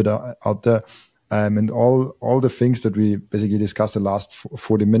a little bit out there, and all the things that we basically discussed the last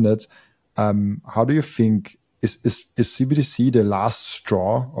 40 minutes. How do you think is CBDC the last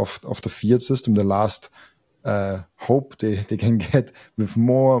straw of the fiat system, the last hope they can get with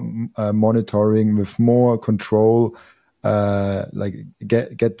more monitoring, with more control, like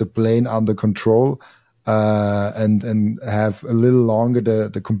get the plane under control, and have a little longer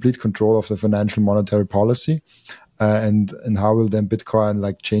the complete control of the financial monetary policy, and how will then Bitcoin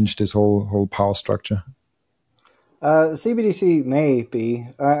like change this whole power structure? CBDC may be.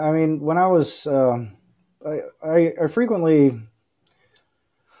 I mean, when I was I frequently,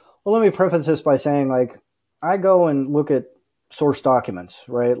 well, let me preface this by saying, like, I go and look at source documents,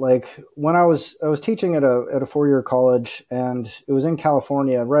 right? Like when I was teaching at a 4-year college, and it was in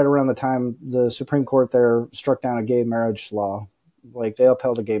California right around the time the Supreme Court there struck down a gay marriage law. Like they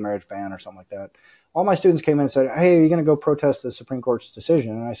upheld a gay marriage ban or something like that. All my students came in and said, hey, are you going to go protest the Supreme Court's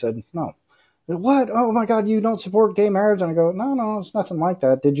decision? And I said, no. What? Oh my God, you don't support gay marriage? And I go, no, it's nothing like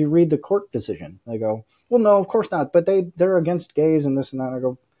that. Did you read the court decision? They go, well, no, of course not. But they're against gays and this and that. And I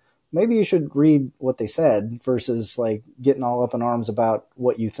go, maybe you should read what they said versus like getting all up in arms about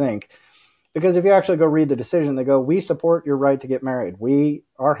what you think. Because if you actually go read the decision, they go, we support your right to get married.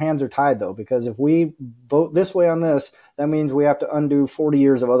 Our hands are tied though, because if we vote this way on this, that means we have to undo 40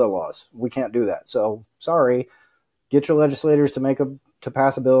 years of other laws. We can't do that. So sorry, get your legislators to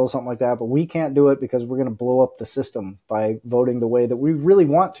pass a bill, something like that. But we can't do it because we're going to blow up the system by voting the way that we really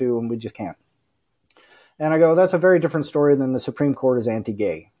want to, and we just can't. And I go, that's a very different story than the Supreme Court is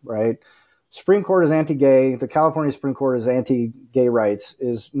anti-gay, right? Supreme Court is anti-gay. The California Supreme Court is anti-gay rights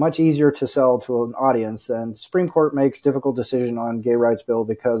is much easier to sell to an audience than Supreme Court makes difficult decision on gay rights bill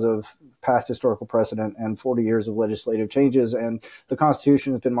because of past historical precedent and 40 years of legislative changes. And the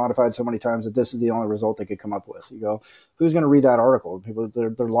Constitution has been modified so many times that this is the only result they could come up with. You go, who's going to read that article? People,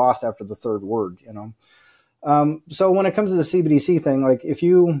 they're lost after the third word, you know? So when it comes to the CBDC thing, like if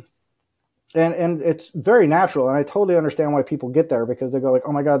you, and it's very natural, and I totally understand why people get there, because they go like,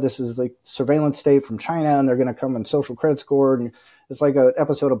 oh my God, this is like surveillance state from China, and they're going to come and social credit score, and it's like an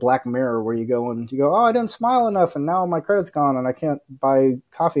episode of Black Mirror where you go, oh, I didn't smile enough, and now my credit's gone, and I can't buy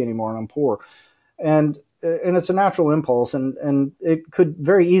coffee anymore, and I'm poor, and it's a natural impulse, and it could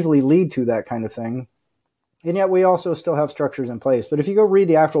very easily lead to that kind of thing. And yet we also still have structures in place. But if you go read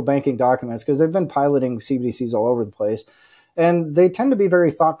the actual banking documents, because they've been piloting CBDCs all over the place, and they tend to be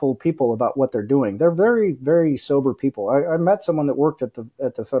very thoughtful people about what they're doing. They're very, very sober people. I met someone that worked at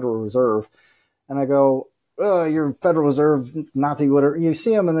the Federal Reserve, and I go, oh, you're Federal Reserve Nazi, whatever. You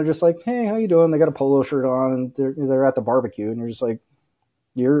see them, and they're just like, hey, how you doing? They got a polo shirt on, and they're at the barbecue, and you're just like,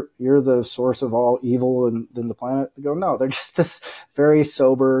 you're the source of all evil in the planet. They go, no, they're just this very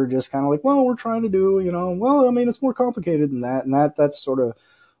sober, just kind of like, well, we're trying to do, well, I mean, it's more complicated than that, and that's sort of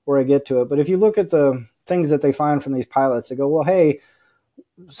where I get to it. But if you look at the things that they find from these pilots, they go, well, hey,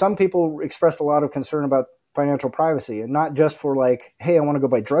 some people expressed a lot of concern about financial privacy, and not just for like, hey, I want to go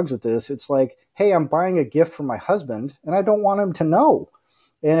buy drugs with this. It's like, hey, I'm buying a gift for my husband and I don't want him to know.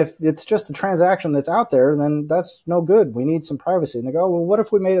 And if it's just a transaction that's out there, then that's no good. We need some privacy. And they go, well, what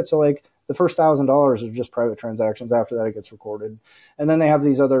if we made it so like the first $1,000 are just private transactions? After that, it gets recorded. And then they have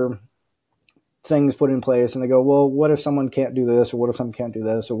these other things put in place, and they go, well, what if someone can't do this, or what if someone can't do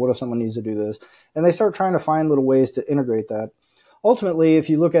this, or what if someone needs to do this? And they start trying to find little ways to integrate that. Ultimately, if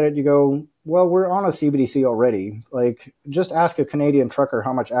you look at it, you go, well, we're on a CBDC already. Like, just ask a Canadian trucker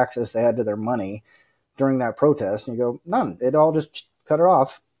how much access they had to their money during that protest, and you go, none. It all just cut it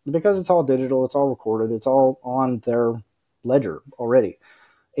off, because it's all digital, it's all recorded, it's all on their ledger already.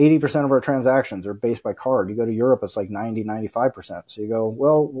 80% of our transactions are based by card. You go to Europe, it's like 90, 95%. So you go,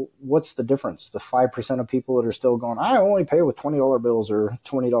 well, what's the difference? The 5% of people that are still going, I only pay with $20 bills or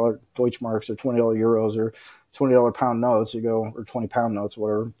 $20 Deutschmarks or $20 euros or $20 pound notes. You go, or 20 pound notes,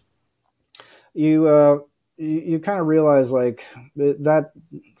 whatever. You kind of realize like that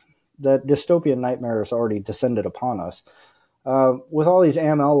that dystopian nightmare has already descended upon us. With all these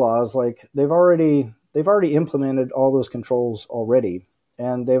AML laws, like they've already implemented all those controls already,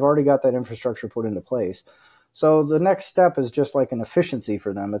 and they've already got that infrastructure put into place. So the next step is just like an efficiency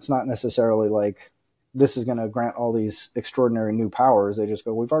for them. It's not necessarily like this is going to grant all these extraordinary new powers. They just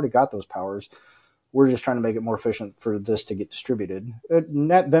go, we've already got those powers. We're just trying to make it more efficient for this to get distributed. It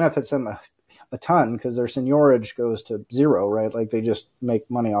net benefits them a ton because their seigniorage goes to zero, right? Like they just make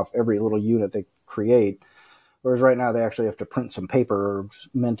money off every little unit they create. Whereas right now they actually have to print some paper or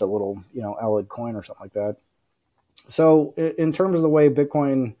mint a little, alloyed coin or something like that. So in terms of the way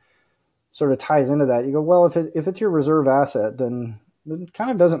Bitcoin sort of ties into that, you go, well, if it's your reserve asset, then it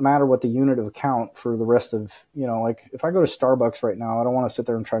kind of doesn't matter what the unit of account for the rest of, like if I go to Starbucks right now, I don't want to sit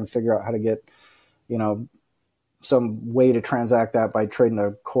there and try and figure out how to get, some way to transact that by trading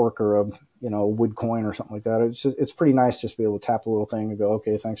a cork or a wood coin or something like that. It's pretty nice just to be able to tap a little thing and go,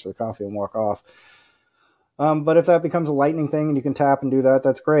 okay, thanks for the coffee, and walk off. But if that becomes a Lightning thing and you can tap and do that,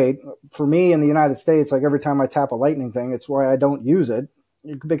 that's great. For me in the United States, like every time I tap a Lightning thing, it's why I don't use it,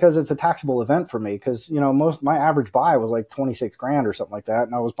 because it's a taxable event for me. Because, my average buy was like 26 grand or something like that.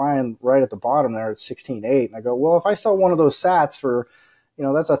 And I was buying right at the bottom there at 16.8. And I go, well, if I sell one of those sats for,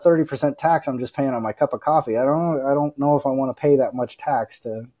 that's a 30% tax I'm just paying on my cup of coffee. I don't know if I want to pay that much tax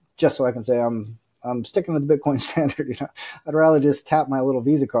just so I can say I'm sticking with the Bitcoin standard. I'd rather just tap my little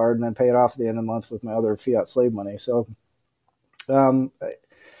Visa card and then pay it off at the end of the month with my other fiat slave money. So, I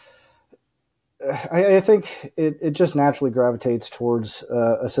think it just naturally gravitates towards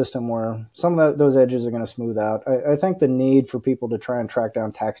a system where some of those edges are going to smooth out. I think the need for people to try and track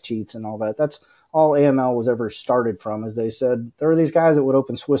down tax cheats and all that, that's all AML was ever started from. As they said, there were these guys that would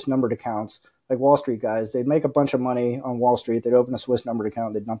open Swiss numbered accounts, like Wall Street guys. They'd make a bunch of money on Wall Street. They'd open a Swiss numbered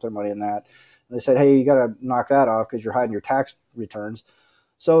account. They'd dump their money in that. And they said, hey, you got to knock that off because you're hiding your tax returns.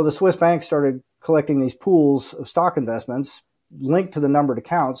 So the Swiss banks started collecting these pools of stock investments linked to the numbered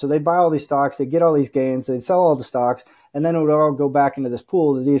account. So they'd buy all these stocks, they'd get all these gains, they'd sell all the stocks, and then it would all go back into this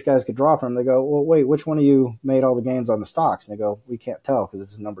pool that these guys could draw from. They go, well, wait, which one of you made all the gains on the stocks? And they go, we can't tell because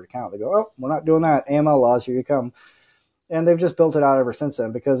it's a numbered account. They go, oh, we're not doing that. AML laws, here you come. And they've just built it out ever since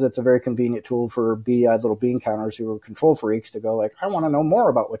then because it's a very convenient tool for beady-eyed little bean counters who are control freaks to go like, I want to know more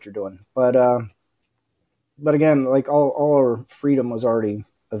about what you're doing. But again, like all our freedom was already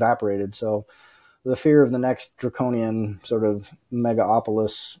evaporated. So the fear of the next draconian sort of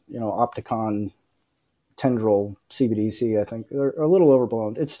megaopolis, Opticon tendril CBDC, I think are a little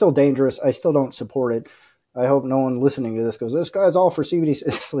overblown. It's still dangerous. I still don't support it. I hope no one listening to this goes, this guy's all for CBDC.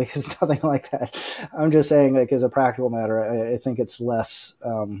 It's nothing like that. I'm just saying, like, as a practical matter, I think it's less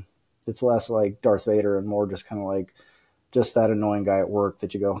like Darth Vader and more just kind of like just that annoying guy at work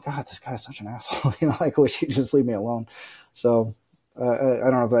that you go, God, this guy's such an asshole. Like, I wish he'd just leave me alone. So I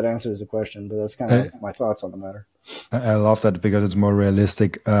don't know if that answers the question, but that's kind of my thoughts on the matter. I love that because it's more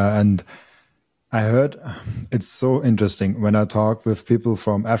realistic. And I heard it's so interesting when I talk with people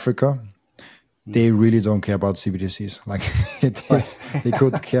from Africa, they really don't care about CBDCs. Like they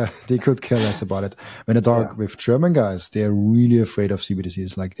could care less about it. When I talk with German guys, they're really afraid of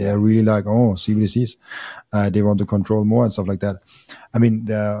CBDCs. Like they are really like, oh, CBDCs, they want to control more and stuff like that. I mean,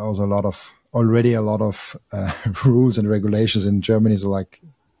 there are also already a lot of rules and regulations in Germany. So like,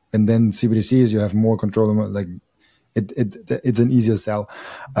 and then CBDCs, you have more control. Like it's an easier sell.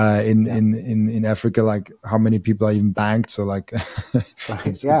 In Africa, like how many people are even banked? So like,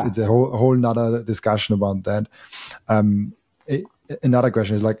 it's a whole nother discussion about that. Another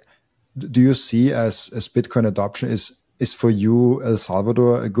question is like, do you see as Bitcoin adoption is for you, El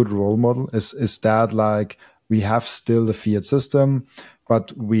Salvador, a good role model? Is that like, we have still the fiat system,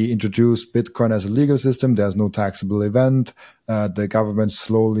 but we introduce Bitcoin as a legal system. There's no taxable event. The government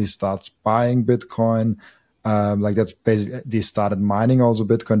slowly starts buying Bitcoin. Like that's basically, they started mining also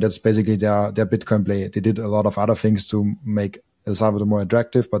Bitcoin. That's basically their Bitcoin play. They did a lot of other things to make El Salvador more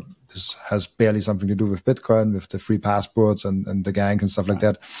attractive, but this has barely something to do with Bitcoin, with the free passports and the gang and stuff like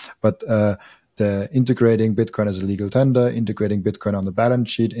that. But the integrating Bitcoin as a legal tender, integrating Bitcoin on the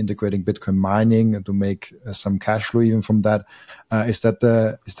balance sheet, integrating Bitcoin mining to make some cash flow even from that. Is that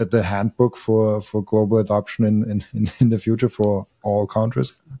the handbook for global adoption in the future for all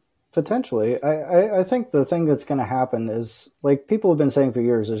countries? Potentially. I think the thing that's going to happen is, like people have been saying for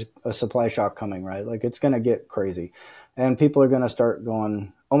years, there's a supply shock coming, right? Like it's going to get crazy and people are going to start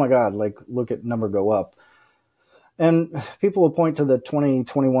going, oh my God, like look at number go up. And people will point to the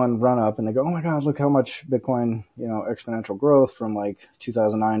 2021 run up and they go, oh my God, look how much Bitcoin, exponential growth from like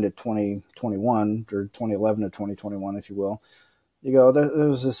 2009 to 2021 or 2011 to 2021, if you will. You go, there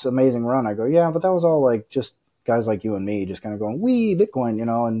was this amazing run. I go, yeah, but that was all like just guys like you and me just kind of going, "Wee, Bitcoin,"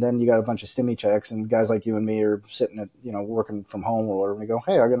 and then you got a bunch of stimmy checks, and guys like you and me are sitting at, working from home or whatever, and we go,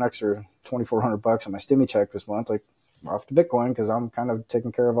 "Hey, I got an extra $2,400 on my stimmy check this month. Like, off to Bitcoin because I'm kind of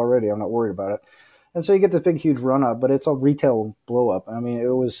taken care of already. I'm not worried about it." And so you get this big, huge run up, but it's a retail blow up. I mean,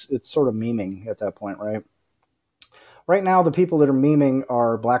 it's sort of memeing at that point, right? Right now, the people that are memeing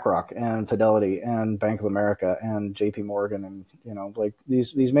are BlackRock and Fidelity and Bank of America and JP Morgan. And, like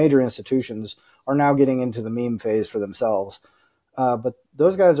these major institutions are now getting into the meme phase for themselves. But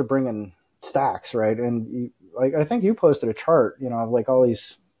those guys are bringing stacks, right? And I think you posted a chart, of like all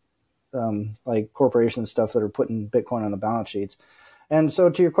these like corporation stuff that are putting Bitcoin on the balance sheets. And so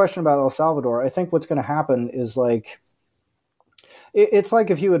to your question about El Salvador, I think what's going to happen is like, it's like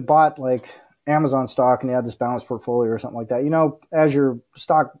if you had bought like Amazon stock and you had this balanced portfolio or something like that, as your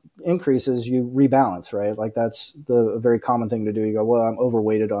stock increases, you rebalance, right? Like that's a very common thing to do. You go, well, I'm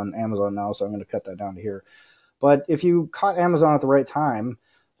overweighted on Amazon now, so I'm going to cut that down to here. But if you caught Amazon at the right time,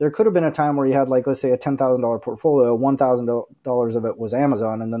 there could have been a time where you had like, let's say a $10,000 portfolio, $1,000 of it was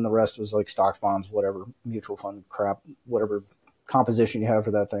Amazon, and then the rest was like stocks, bonds, whatever, mutual fund crap, whatever composition you have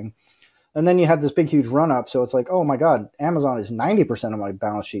for that thing. And then you had this big, huge run up. So it's like, oh my God, Amazon is 90% of my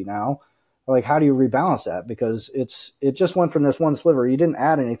balance sheet now. Like, how do you rebalance that? Because it just went from this one sliver. You didn't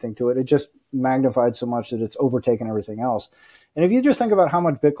add anything to it. It just magnified so much that it's overtaken everything else. And if you just think about how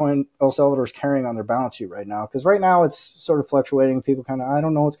much Bitcoin El Salvador is carrying on their balance sheet right now, because right now it's sort of fluctuating. People kind of, I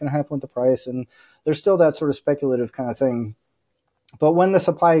don't know what's going to happen with the price. And there's still that sort of speculative kind of thing. But when the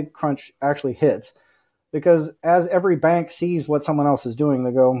supply crunch actually hits, because as every bank sees what someone else is doing,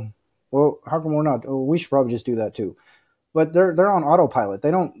 they go, well, how come we're not? Oh, we should probably just do that too. But they're on autopilot.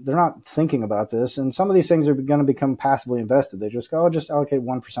 They're not thinking about this. And some of these things are going to become passively invested. They just go, oh, just allocate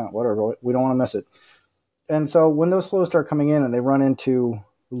 1%, whatever. We don't want to miss it. And so when those flows start coming in and they run into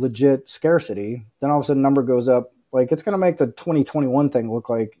legit scarcity, then all of a sudden number goes up. Like, it's going to make the 2021 thing look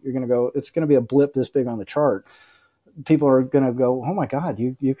like you're going to go, it's going to be a blip this big on the chart. People are going to go, oh my God,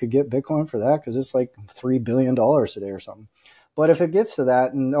 you could get Bitcoin for that because it's like $3 billion today or something. But if it gets to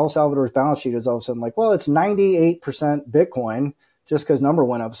that and El Salvador's balance sheet is all of a sudden like, well, it's 98% Bitcoin just because number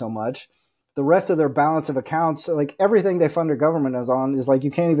went up so much. The rest of their balance of accounts, like everything they fund their government is like,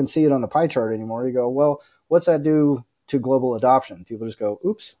 you can't even see it on the pie chart anymore. You go, well, what's that do to global adoption? People just go,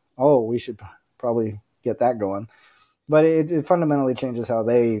 oops, oh, we should probably get that going. But it fundamentally changes how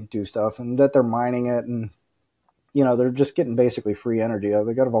they do stuff and that they're mining it. And, they're just getting basically free energy.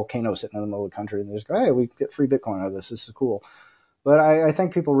 They got a volcano sitting in the middle of the country and they just go, hey, we get free Bitcoin out of this. This is cool. But I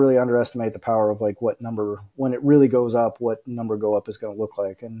think people really underestimate the power of like what number, when it really goes up, what number go up is going to look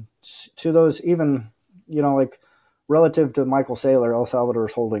like. And to those even, like relative to Michael Seyr, El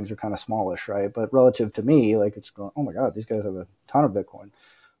Salvador's holdings are kind of smallish, right? But relative to me, like it's going, oh my God, these guys have a ton of Bitcoin.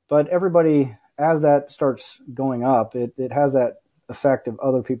 But everybody, as that starts going up, it has that effect of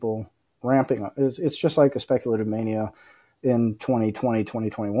other people ramping up. It's just like a speculative mania in 2020,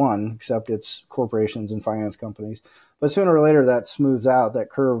 2021, except it's corporations and finance companies. But sooner or later that smooths out,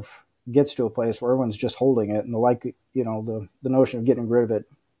 that curve gets to a place where everyone's just holding it. And the notion of getting rid of it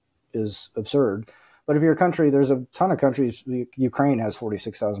is absurd. But if you're a country, there's a ton of countries. Ukraine has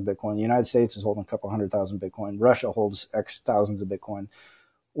 46,000 Bitcoin. The United States is holding a couple 100,000 Bitcoin. Russia holds X thousands of Bitcoin.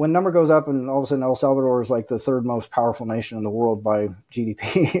 When number goes up and all of a sudden El Salvador is like the third most powerful nation in the world by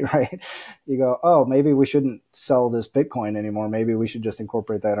GDP, right? You go, oh, maybe we shouldn't sell this Bitcoin anymore. Maybe we should just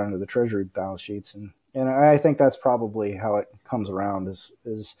incorporate that under the treasury balance sheets. And I think that's probably how it comes around is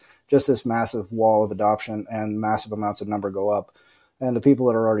just this massive wall of adoption and massive amounts of number go up. And the people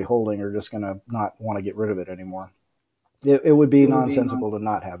that are already holding are just going to not want to get rid of it anymore. It would be nonsensical to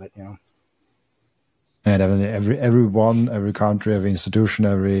not have it, And everyone, every country, every institution,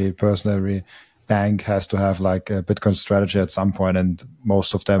 every person, every bank has to have like a Bitcoin strategy at some point, and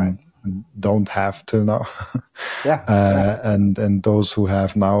most of them don't have till now. And those who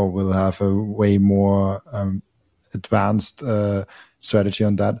have now will have a way more advanced strategy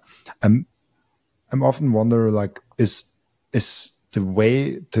on that. I'm often wonder like is the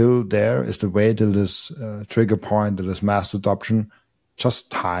way till there, is the way till this trigger point, to this mass adoption,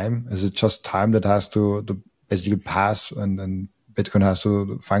 just time? Is it just time that has to basically pass and Bitcoin has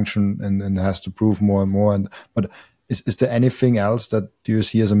to function and has to prove more and more? But is there anything else that do you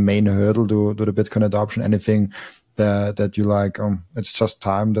see as a main hurdle to the Bitcoin adoption? Anything that you like, it's just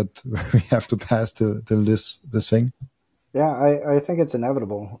time that we have to pass till this thing? Yeah, I think it's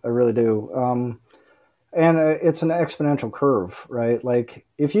inevitable. I really do. And it's an exponential curve, right? Like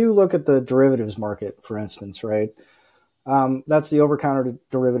if you look at the derivatives market, for instance, right? That's the over-counter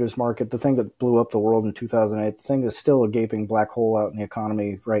derivatives market, the thing that blew up the world in 2008, the thing that's still a gaping black hole out in the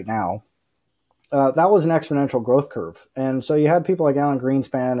economy right now. that was an exponential growth curve. And so you had people like Alan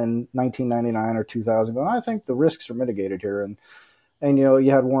Greenspan in 1999 or 2000 going, I think the risks are mitigated here. And you know,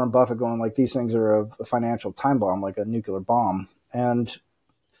 you had Warren Buffett going like, these things are a financial time bomb, like a nuclear bomb. And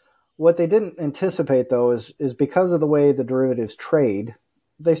what they didn't anticipate, though, is because of the way the derivatives trade,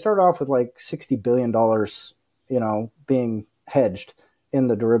 they start off with like $60 billion, you know, being hedged in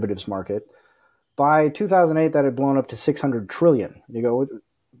the derivatives market. By 2008, that had blown up to 600 trillion. You go,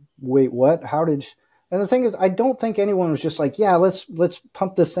 wait, what? How did? And the thing is, I don't think anyone was just like, yeah, let's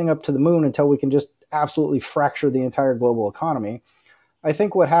pump this thing up to the moon until we can just absolutely fracture the entire global economy. I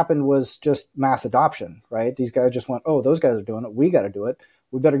think what happened was just mass adoption, right? These guys just went, oh, those guys are doing it. We got to do it.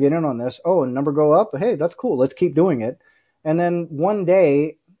 We better get in on this. Oh, and number go up. Hey, that's cool. Let's keep doing it. And then one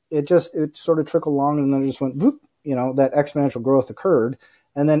day it sort of trickled along and then it just went, whoop, you know, that exponential growth occurred.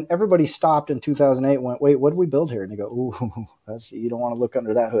 And then everybody stopped in 2008 and went, wait, what did we build here? And you go, ooh, you don't want to look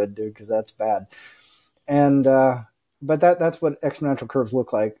under that hood, dude, because that's bad. And, but that's what exponential curves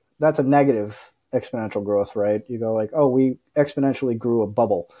look like. That's a negative exponential growth, right? You go like, oh, we exponentially grew a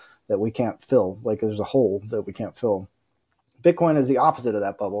bubble that we can't fill. Like there's a hole that we can't fill. Bitcoin is the opposite of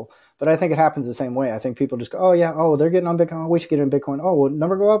that bubble, but I think it happens the same way. I think people just go, oh yeah, oh, they're getting on Bitcoin. Oh, we should get in Bitcoin. Oh, well,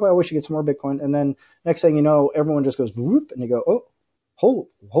 number go up. Oh, we should get some more Bitcoin. And then next thing you know, everyone just goes whoop, and you go,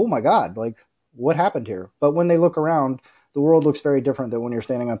 oh my God, like what happened here? But when they look around, the world looks very different than when you're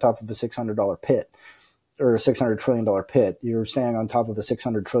standing on top of a $600 pit or a $600 trillion pit. You're standing on top of a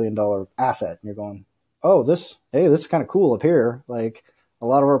 $600 trillion asset, and you're going, oh, this is kind of cool up here. Like a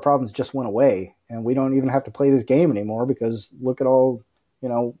lot of our problems just went away. And we don't even have to play this game anymore because look at all, you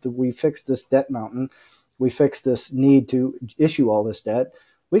know, we fixed this debt mountain. We fixed this need to issue all this debt.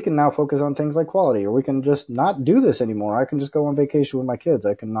 We can now focus on things like quality, or we can just not do this anymore. I can just go on vacation with my kids.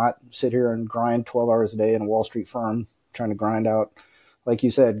 I can not sit here and grind 12 hours a day in a Wall Street firm trying to grind out, like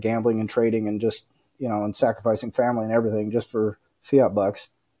you said, gambling and trading and just, you know, and sacrificing family and everything just for fiat bucks.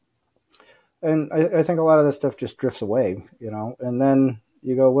 And I think a lot of this stuff just drifts away, you know, and then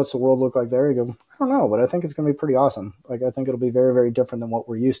you go, what's the world look like there? You go, I don't know, but I think it's going to be pretty awesome. Like, I think it'll be very, very different than what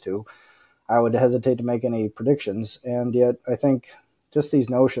we're used to. I would hesitate to make any predictions. And yet I think just these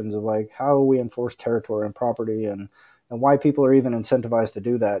notions of like how we enforce territory and property and why people are even incentivized to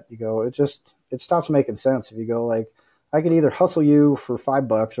do that. You go, it stops making sense. If you go like, I could either hustle you for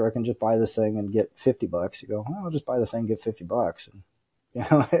 $5 or I can just buy this thing and get $50. You go, well, I'll just buy the thing, get $50. And, you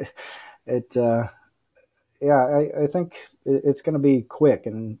know, I think it's going to be quick,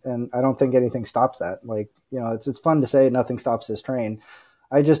 and I don't think anything stops that. Like, you know, it's fun to say nothing stops this train.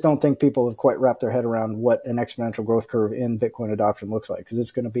 I just don't think people have quite wrapped their head around what an exponential growth curve in Bitcoin adoption looks like, because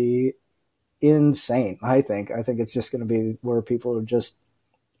it's going to be insane. I think it's just going to be where people are just,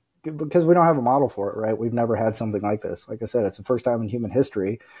 because we don't have a model for it, right? We've never had something like this. Like I said, it's the first time in human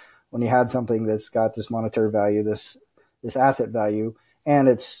history when you had something that's got this monetary value, this asset value, and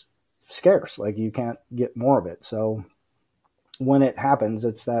it's scarce. Like you can't get more of it. So when it happens,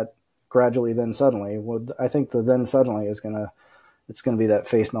 it's that gradually then suddenly. Well, I think the then suddenly is it's gonna be that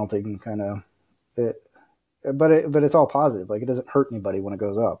face melting kind of it, but it's all positive. Like it doesn't hurt anybody when it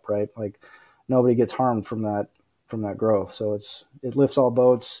goes up, right? Like nobody gets harmed from that growth. So it lifts all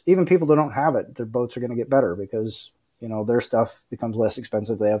boats. Even people that don't have it, their boats are going to get better because, you know, their stuff becomes less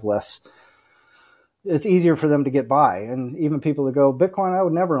expensive. They have less. It's easier for them to get by. And even people that go, Bitcoin, I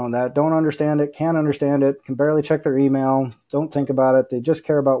would never own that. Don't understand it. Can't understand it. Can barely check their email. Don't think about it. They just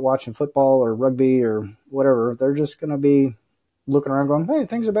care about watching football or rugby or whatever. They're just going to be looking around going, hey,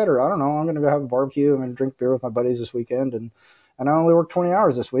 things are better. I don't know. I'm going to go have a barbecue. I'm going to drink beer with my buddies this weekend. And I only worked 20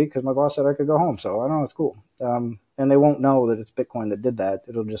 hours this week because my boss said I could go home. So I don't know. It's cool. And they won't know that it's Bitcoin that did that.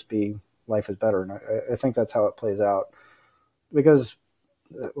 It'll just be life is better. And I think that's how it plays out, because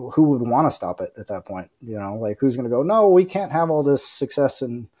who would want to stop it at that point? You know, like who's going to go, no, we can't have all this success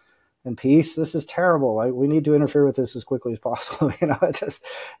and peace. This is terrible. We need to interfere with this as quickly as possible. You know,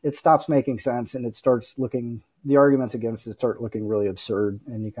 it stops making sense, and it starts looking, the arguments against it start looking really absurd.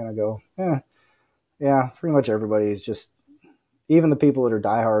 And you kind of go, yeah, pretty much everybody is just, even the people that are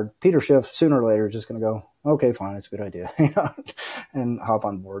diehard, Peter Schiff, sooner or later is just going to go, okay, fine, it's a good idea, you know, and hop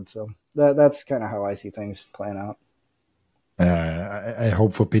on board. So that's kind of how I see things playing out. I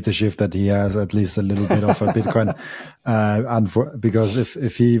hope for Peter Schiff that he has at least a little bit of a Bitcoin, because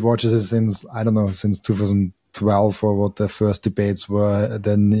if he watches it since, I don't know, since 2012 or what the first debates were,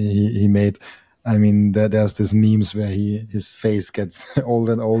 then he made. I mean, there's this memes where his face gets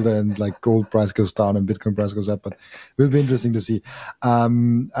older and older, and like gold price goes down and Bitcoin price goes up. But it will be interesting to see.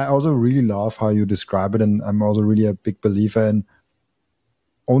 I also really love how you describe it, and I'm also really a big believer in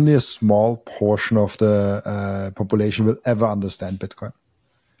only a small portion of the population will ever understand Bitcoin.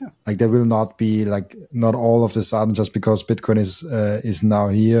 Like there will not be like, not all of the sudden, just because Bitcoin is now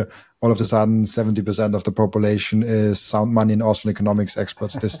here, all of a sudden 70% of the population is sound money and Austrian economics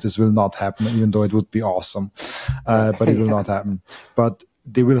experts. This will not happen, even though it would be awesome. But it will not happen. But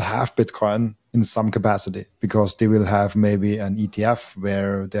they will have Bitcoin in some capacity, because they will have maybe an ETF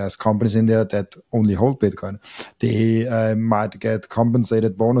where there's companies in there that only hold Bitcoin. They might get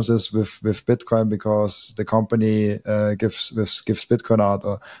compensated bonuses with Bitcoin because the company gives Bitcoin out,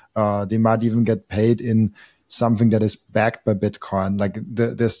 or they might even get paid in something that is backed by Bitcoin. Like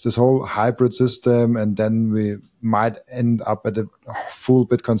there's this whole hybrid system, and then we might end up at a full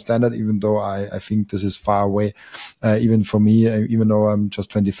Bitcoin standard, even though I think this is far away. Even for me, even though I'm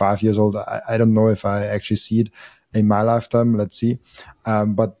just 25 years old, I don't know if I actually see it in my lifetime. Let's see.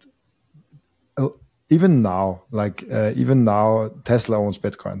 But even now, Tesla owns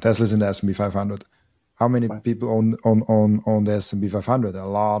Bitcoin. Tesla's in the S&P 500. How many people own the S&P 500? A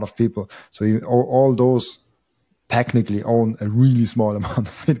lot of people. So all those technically own a really small amount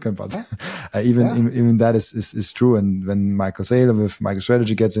of Bitcoin, but even that is true. And when Michael Seyr with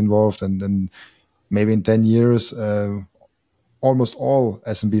MicroStrategy gets involved, and then maybe in 10 years, almost all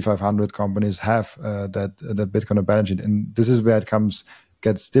S&P 500 companies have that Bitcoin on balance sheet. And this is where it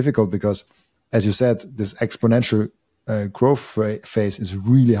gets difficult, because, as you said, this exponential growth phase is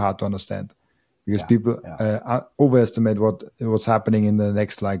really hard to understand, because people overestimate what's happening in the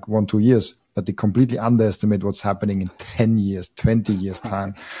next 1-2 years, but they completely underestimate what's happening in 10 years, 20 years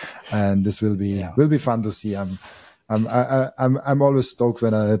time. And this will be fun to see. I'm always stoked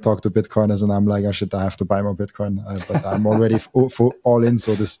when I talk to Bitcoiners, and I'm like, I have to buy more Bitcoin, but I'm already for all in.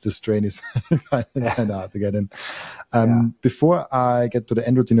 So this train is kind of hard to get in. Before I get to the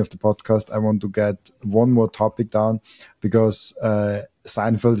end routine of the podcast, I want to get one more topic down, because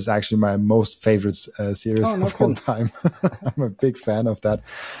Seinfeld is actually my most favorite series of all time. I'm a big fan of that.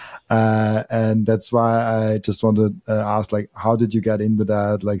 And that's why I just want to ask, how did you get into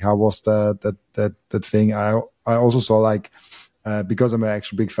that? How was that thing? I also saw, because I'm an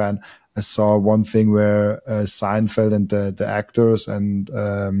actual big fan, I saw one thing where Seinfeld and the actors, and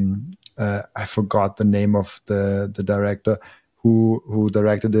I forgot the name of the director who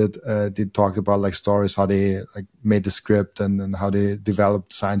directed it. They talked about stories, how they made the script, and how they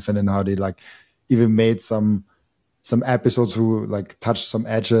developed Seinfeld, and how they even made some episodes who touched some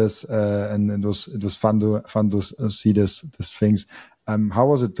edges, and it was fun to see this things. How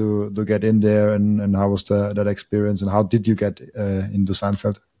was it to get in there, and how was that experience, and how did you get into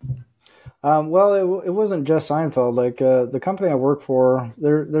Seinfeld? Well, it wasn't just Seinfeld. The company I work for,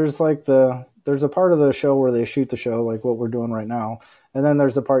 there's a part of the show where they shoot the show, like what we're doing right now, and then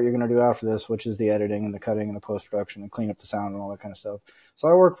there's the part you're going to do after this, which is the editing and the cutting and the post-production and clean up the sound and all that kind of stuff. So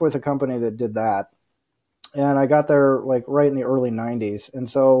I worked with a company that did that. And I got there right in the early 90s. And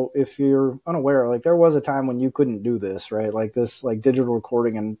so if you're unaware, there was a time when you couldn't do this, right? This digital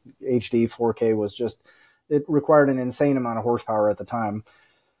recording and HD 4K was just, it required an insane amount of horsepower at the time.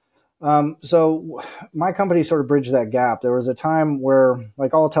 So my company sort of bridged that gap. There was a time where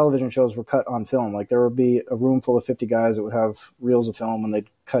all television shows were cut on film. There would be a room full of 50 guys that would have reels of film, and they'd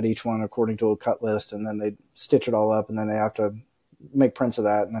cut each one according to a cut list, and then they'd stitch it all up, and then they have to make prints of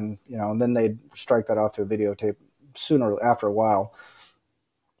that, and then and then they'd strike that off to a videotape sooner after a while.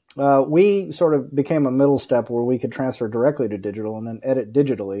 We sort of became a middle step where we could transfer directly to digital and then edit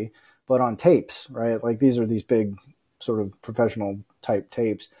digitally, but on tapes, right? These are these big sort of professional type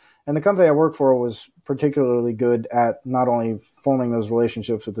tapes. And the company I work for was particularly good at not only forming those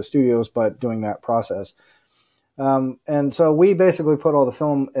relationships with the studios, but doing that process. And so we basically put all the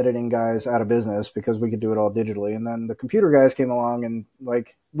film editing guys out of business because we could do it all digitally. And then the computer guys came along, and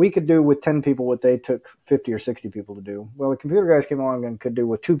we could do with 10 people what they took 50 or 60 people to do. Well, the computer guys came along and could do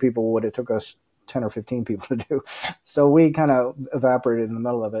with 2 people what it took us 10 or 15 people to do. So we kind of evaporated in the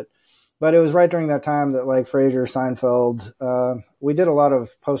middle of it. But it was right during that time that Frasier, Seinfeld, we did a lot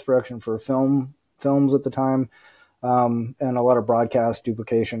of post-production for films at the time, and a lot of broadcast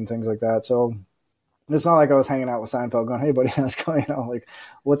duplication, things like that. So it's not like I was hanging out with Seinfeld going, "Hey, buddy, how's it going?"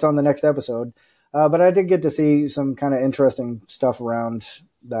 What's on the next episode? But I did get to see some kind of interesting stuff around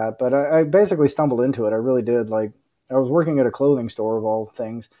that. But I basically stumbled into it. I really did. I was working at a clothing store of all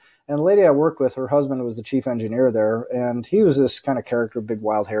things. And the lady I worked with, her husband was the chief engineer there. And he was this kind of character, big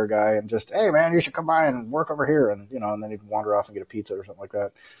wild hair guy. And just, "Hey, man, you should come by and work over here." And, and then he'd wander off and get a pizza or something like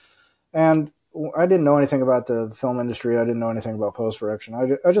that. And I didn't know anything about the film industry. I didn't know anything about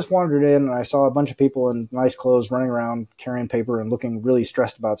post-production. I just wandered in, and I saw a bunch of people in nice clothes running around carrying paper and looking really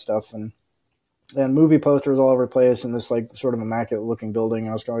stressed about stuff, and movie posters all over the place in this sort of immaculate looking building. And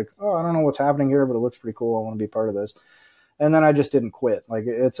I was kind of oh, I don't know what's happening here, but it looks pretty cool. I want to be part of this. And then I just didn't quit. Like,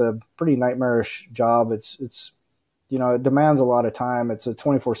 it's a pretty nightmarish job. It's it demands a lot of time. It's a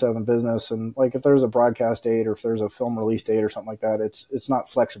 24/7 business. And like, if there's a broadcast date or if there's a film release date or something like that, it's not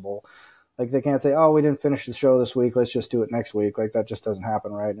flexible. Like, they can't say, oh, we didn't finish the show this week, let's just do it next week. Like, that just doesn't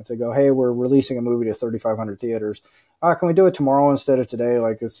happen, right? And if they go, hey, we're releasing a movie to 3,500 theaters, can we do it tomorrow instead of today?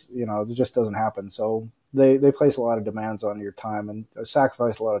 Like, it's, it just doesn't happen. So they place a lot of demands on your time and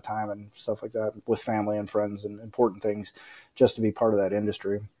sacrifice a lot of time and stuff like that with family and friends and important things just to be part of that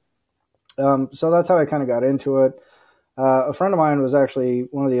industry. So that's how I kind of got into it. A friend of mine was actually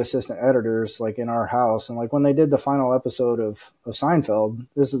one of the assistant editors, like, in our house. And like, when they did the final episode of Seinfeld,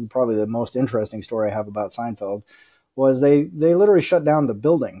 this is probably the most interesting story I have about Seinfeld, was they literally shut down the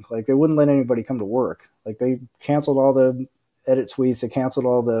building. Like, they wouldn't let anybody come to work. Like, they canceled all the edit suites. They canceled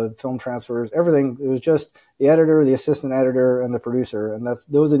all the film transfers, everything. It was just the editor, the assistant editor, and the producer. And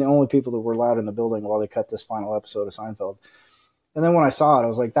those are the only people that were allowed in the building while they cut this final episode of Seinfeld. And then when I saw it, I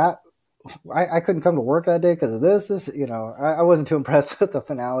was like, I couldn't come to work that day because of this, I wasn't too impressed with the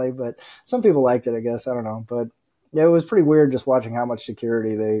finale, but some people liked it, I guess. I don't know. But yeah, it was pretty weird just watching how much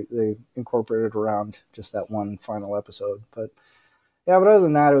security they incorporated around just that one final episode. But yeah, but other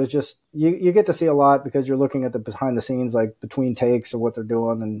than that, it was just, you get to see a lot because you're looking at the behind the scenes, like between takes of what they're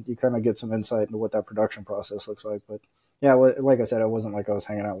doing, and you kind of get some insight into what that production process looks like. But yeah, like I said, it wasn't like I was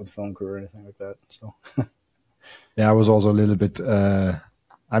hanging out with the film crew or anything like that. So yeah, I was also a little bit,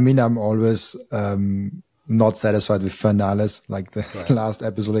 I'm always not satisfied with finales. Like the last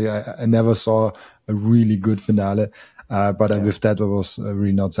episode, I never saw a really good finale. But with that, I was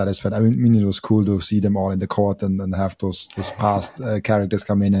really not satisfied. I mean, it was cool to see them all in the court and have those past characters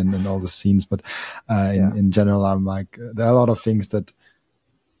come in and all the scenes. But in general, I'm like, there are a lot of things that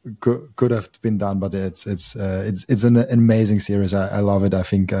could have been done, but it's an amazing series. I love it. I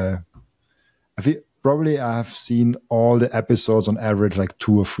think probably I have seen all the episodes on average like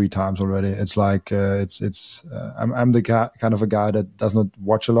 2 or 3 times already. It's like I'm the kind of a guy that does not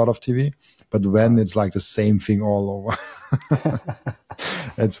watch a lot of TV, but when it's like the same thing all over,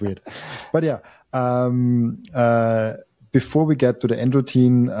 it's weird. But yeah, before we get to the end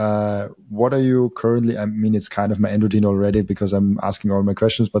routine, what are you currently? I mean, it's kind of my end routine already because I'm asking all my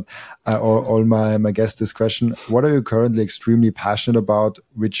questions, but all my guests this question: what are you currently extremely passionate about,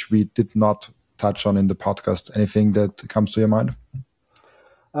 which we did not touch on in the podcast? Anything that comes to your mind?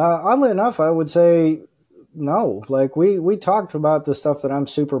 Oddly enough, I would say no. Like, we talked about the stuff that I'm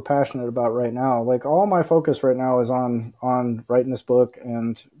super passionate about right now. Like, all my focus right now is on writing this book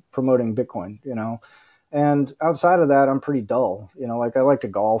and promoting Bitcoin, and outside of that, I'm pretty dull. Like, I like to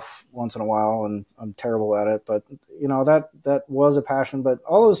golf once in a while, and I'm terrible at it, but that was a passion. But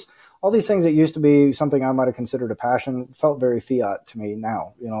all these things that used to be something I might have considered a passion felt very fiat to me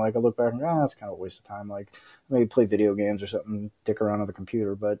now. Like, I look back and that's kind of a waste of time. Like, maybe play video games or something, dick around on the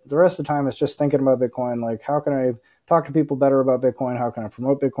computer. But the rest of the time, it's just thinking about Bitcoin. Like, how can I talk to people better about Bitcoin? How can I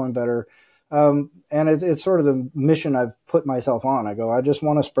promote Bitcoin better? And it's sort of the mission I've put myself on. I just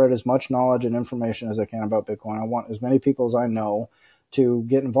want to spread as much knowledge and information as I can about Bitcoin. I want as many people as I know to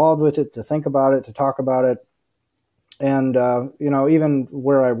get involved with it, to think about it, to talk about it. And, even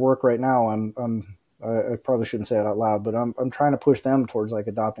where I work right now, I probably shouldn't say it out loud, but I'm trying to push them towards like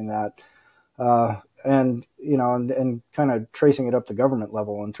adopting that, and kind of tracing it up to government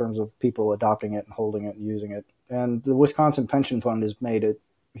level in terms of people adopting it and holding it and using it. And the Wisconsin Pension Fund has made it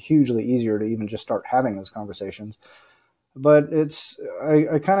hugely easier to even just start having those conversations. But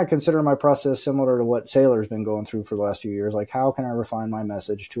I kind of consider my process similar to what Saylor's been going through for the last few years. Like, how can I refine my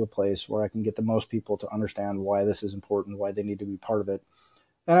message to a place where I can get the most people to understand why this is important, why they need to be part of it?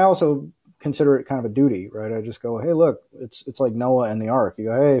 And I also consider it kind of a duty, right? I just go, hey, look, it's like Noah and the Ark. You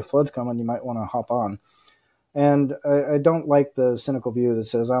go, hey, flood's coming, you might want to hop on. And I don't like the cynical view that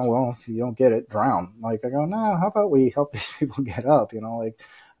says, oh, well, if you don't get it, drown. Like, I go, no, how about we help these people get up?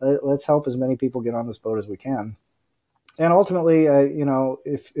 Let's help as many people get on this boat as we can. And ultimately,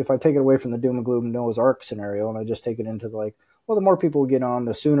 if I take it away from the doom and gloom Noah's Ark scenario and I just take it into the more people we get on,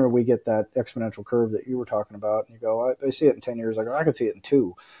 the sooner we get that exponential curve that you were talking about. And you go, I see it in 10 years. I go, I could see it in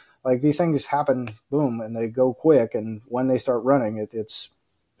 2. Like, these things happen, boom, and they go quick. And when they start running, it's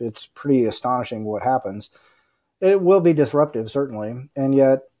pretty astonishing what happens. It will be disruptive, certainly. And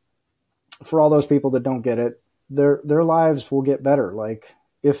yet, for all those people that don't get it, their lives will get better. Like,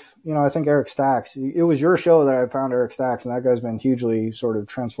 if, I think Eric Stacks, it was your show that I found Eric Stacks, and that guy's been hugely sort of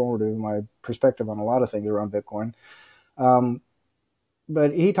transformative in my perspective on a lot of things around Bitcoin.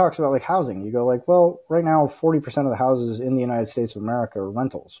 but he talks about like housing. You go like, well, right now, 40% of the houses in the United States of America are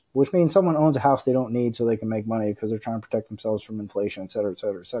rentals, which means someone owns a house they don't need so they can make money because they're trying to protect themselves from inflation, et cetera, et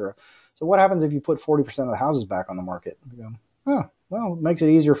cetera, et cetera. So what happens if you put 40% of the houses back on the market? You go, oh, well, it makes it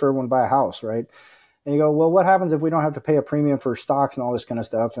easier for everyone to buy a house, right? And you go, well, what happens if we don't have to pay a premium for stocks and all this kind of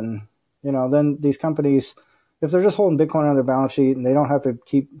stuff? And, then these companies, if they're just holding Bitcoin on their balance sheet and they don't have to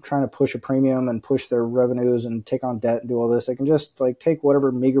keep trying to push a premium and push their revenues and take on debt and do all this, they can just like take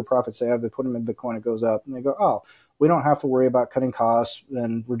whatever meager profits they have, they put them in Bitcoin, it goes up, and they go, oh, we don't have to worry about cutting costs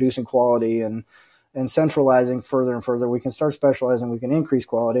and reducing quality and centralizing further and further. We can start specializing, we can increase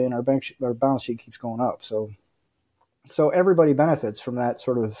quality, and our balance sheet keeps going up. So everybody benefits from that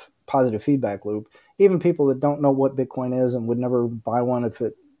sort of positive feedback loop. Even people that don't know what Bitcoin is and would never buy one if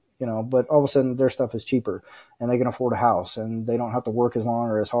it, but all of a sudden their stuff is cheaper and they can afford a house and they don't have to work as long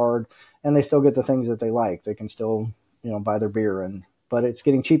or as hard, and they still get the things that they like. They can still, buy their beer, but it's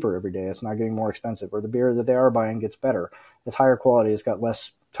getting cheaper every day. It's not getting more expensive, or the beer that they are buying gets better. It's higher quality. It's got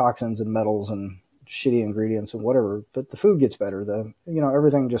less toxins and metals and shitty ingredients and whatever, but the food gets better.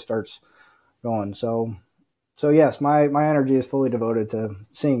 Everything just starts going. So yes, my energy is fully devoted to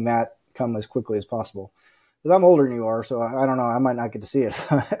seeing that come as quickly as possible. Because I'm older than you are, so I don't know. I might not get to see it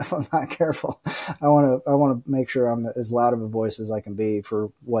if I'm not careful. I want to make sure I'm as loud of a voice as I can be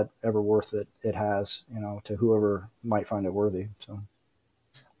for whatever worth it has, to whoever might find it worthy. So,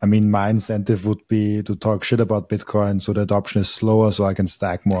 I mean, my incentive would be to talk shit about Bitcoin so the adoption is slower, so I can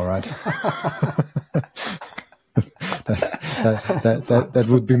stack more, right? That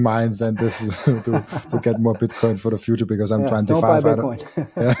would be my incentive to get more Bitcoin for the future, because I'm 25. Don't buy Bitcoin.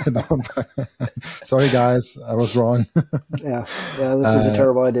 Sorry guys, I was wrong. yeah, this is a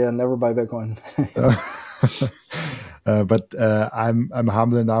terrible idea. Never buy Bitcoin. But I'm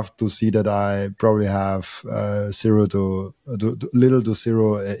humble enough to see that I probably have little to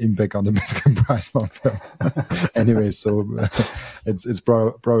zero impact on the Bitcoin price long term. Anyway, so it's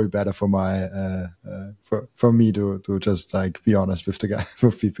probably better for my for me to just like be honest with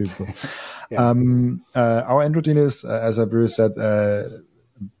people. Yeah. Our end routine is, as I previously said,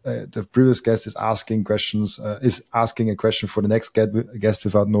 the previous guest is asking questions, is asking a question for the next guest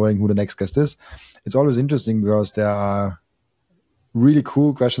without knowing who the next guest is. It's always interesting because there are really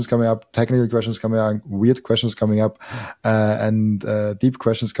cool questions coming up, technical questions coming up, weird questions coming up, and deep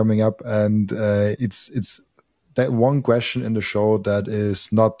questions coming up. And it's that one question in the show that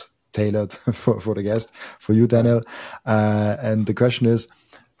is not tailored for the guest, for you, Daniel. And the question is,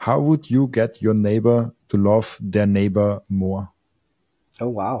 how would you get your neighbor to love their neighbor more? Oh,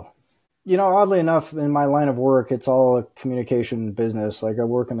 wow. Oddly enough, in my line of work, it's all a communication business. Like I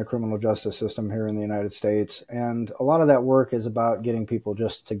work in the criminal justice system here in the United States, and a lot of that work is about getting people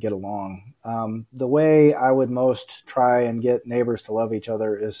just to get along. The way I would most try and get neighbors to love each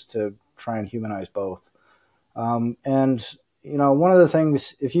other is to try and humanize both. And, one of the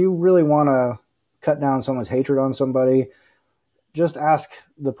things, if you really want to cut down someone's hatred on somebody, just ask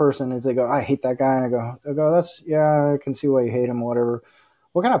the person if they go, I hate that guy. And I go, I can see why you hate him, whatever.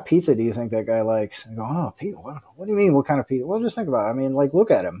 What kind of pizza do you think that guy likes? I go, oh, pizza, what do you mean, what kind of pizza? Well, just think about it. I mean, like, look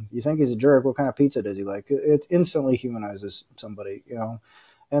at him. You think he's a jerk. What kind of pizza does he like? It instantly humanizes somebody,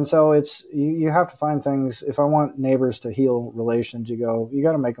 And so you have to find things. If I want neighbors to heal relations, you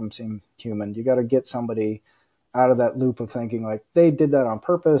got to make them seem human. You got to get somebody out of that loop of thinking like they did that on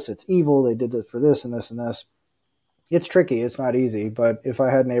purpose. It's evil. They did this for this and this and this. It's tricky. It's not easy. But if I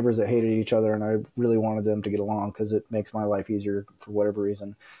had neighbors that hated each other and I really wanted them to get along because it makes my life easier for whatever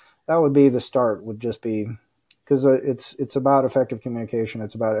reason, that would be the start, would just be because it's about effective communication.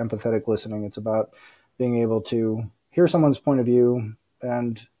 It's about empathetic listening. It's about being able to hear someone's point of view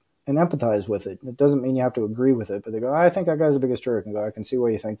and empathize with it. It doesn't mean you have to agree with it, but they go, I think that guy's the biggest jerk. And go, I can see why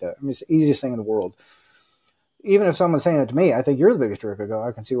you think that. I mean, it's the easiest thing in the world. Even if someone's saying it to me, I think you're the biggest jerk. I go,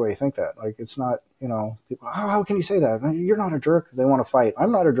 I can see why you think that. Like, it's not, people, how can you say that? You're not a jerk. They want to fight.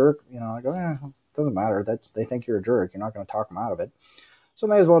 I'm not a jerk. I go, it doesn't matter. That they think you're a jerk. You're not going to talk them out of it. So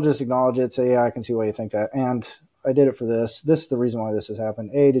may as well just acknowledge it. Say, yeah, I can see why you think that. And I did it for this. This is the reason why this has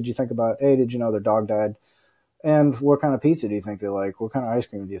happened. Did you know their dog died? And what kind of pizza do you think they like? What kind of ice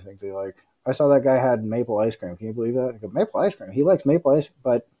cream do you think they like? I saw that guy had maple ice cream. Can you believe that? I go, maple ice cream. He likes maple ice,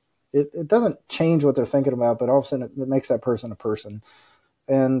 but it doesn't change what they're thinking about, but all of a sudden it makes that person a person.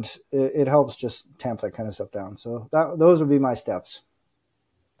 And it helps just tamp that kind of stuff down. So those would be my steps.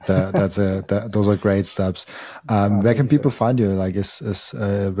 Those are great steps. Where can people find you? Like, where's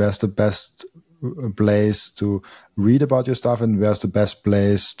the best place to read about your stuff, and where's the best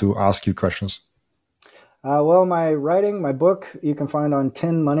place to ask you questions? Well, my writing, my book, you can find on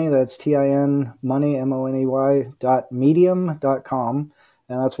Tin Money. That's TIN Money, MONEY.medium.com.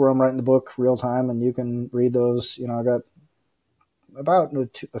 And that's where I'm writing the book real time. And you can read those. You know, I got about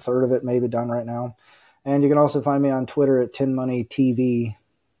a third of it maybe done right now. And you can also find me on Twitter at Tin Money TV.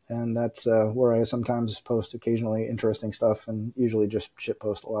 And that's where I sometimes post occasionally interesting stuff and usually just shit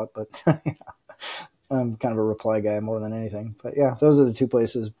post a lot. But I'm kind of a reply guy more than anything. But yeah, those are the two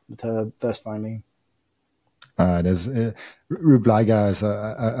places to best find me. There's reply guys.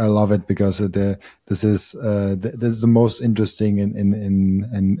 I love it because this is the most interesting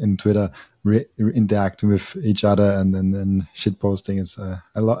in Twitter, interacting with each other and then shit posting. It's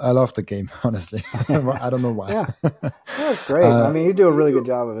I love the game, honestly. I don't know why. Yeah, that's great. I mean, you do a really good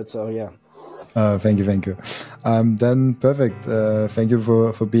job of it. So yeah. Thank you. Then perfect. Thank you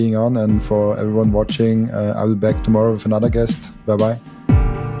for being on, and for everyone watching. I will be back tomorrow with another guest. Bye bye.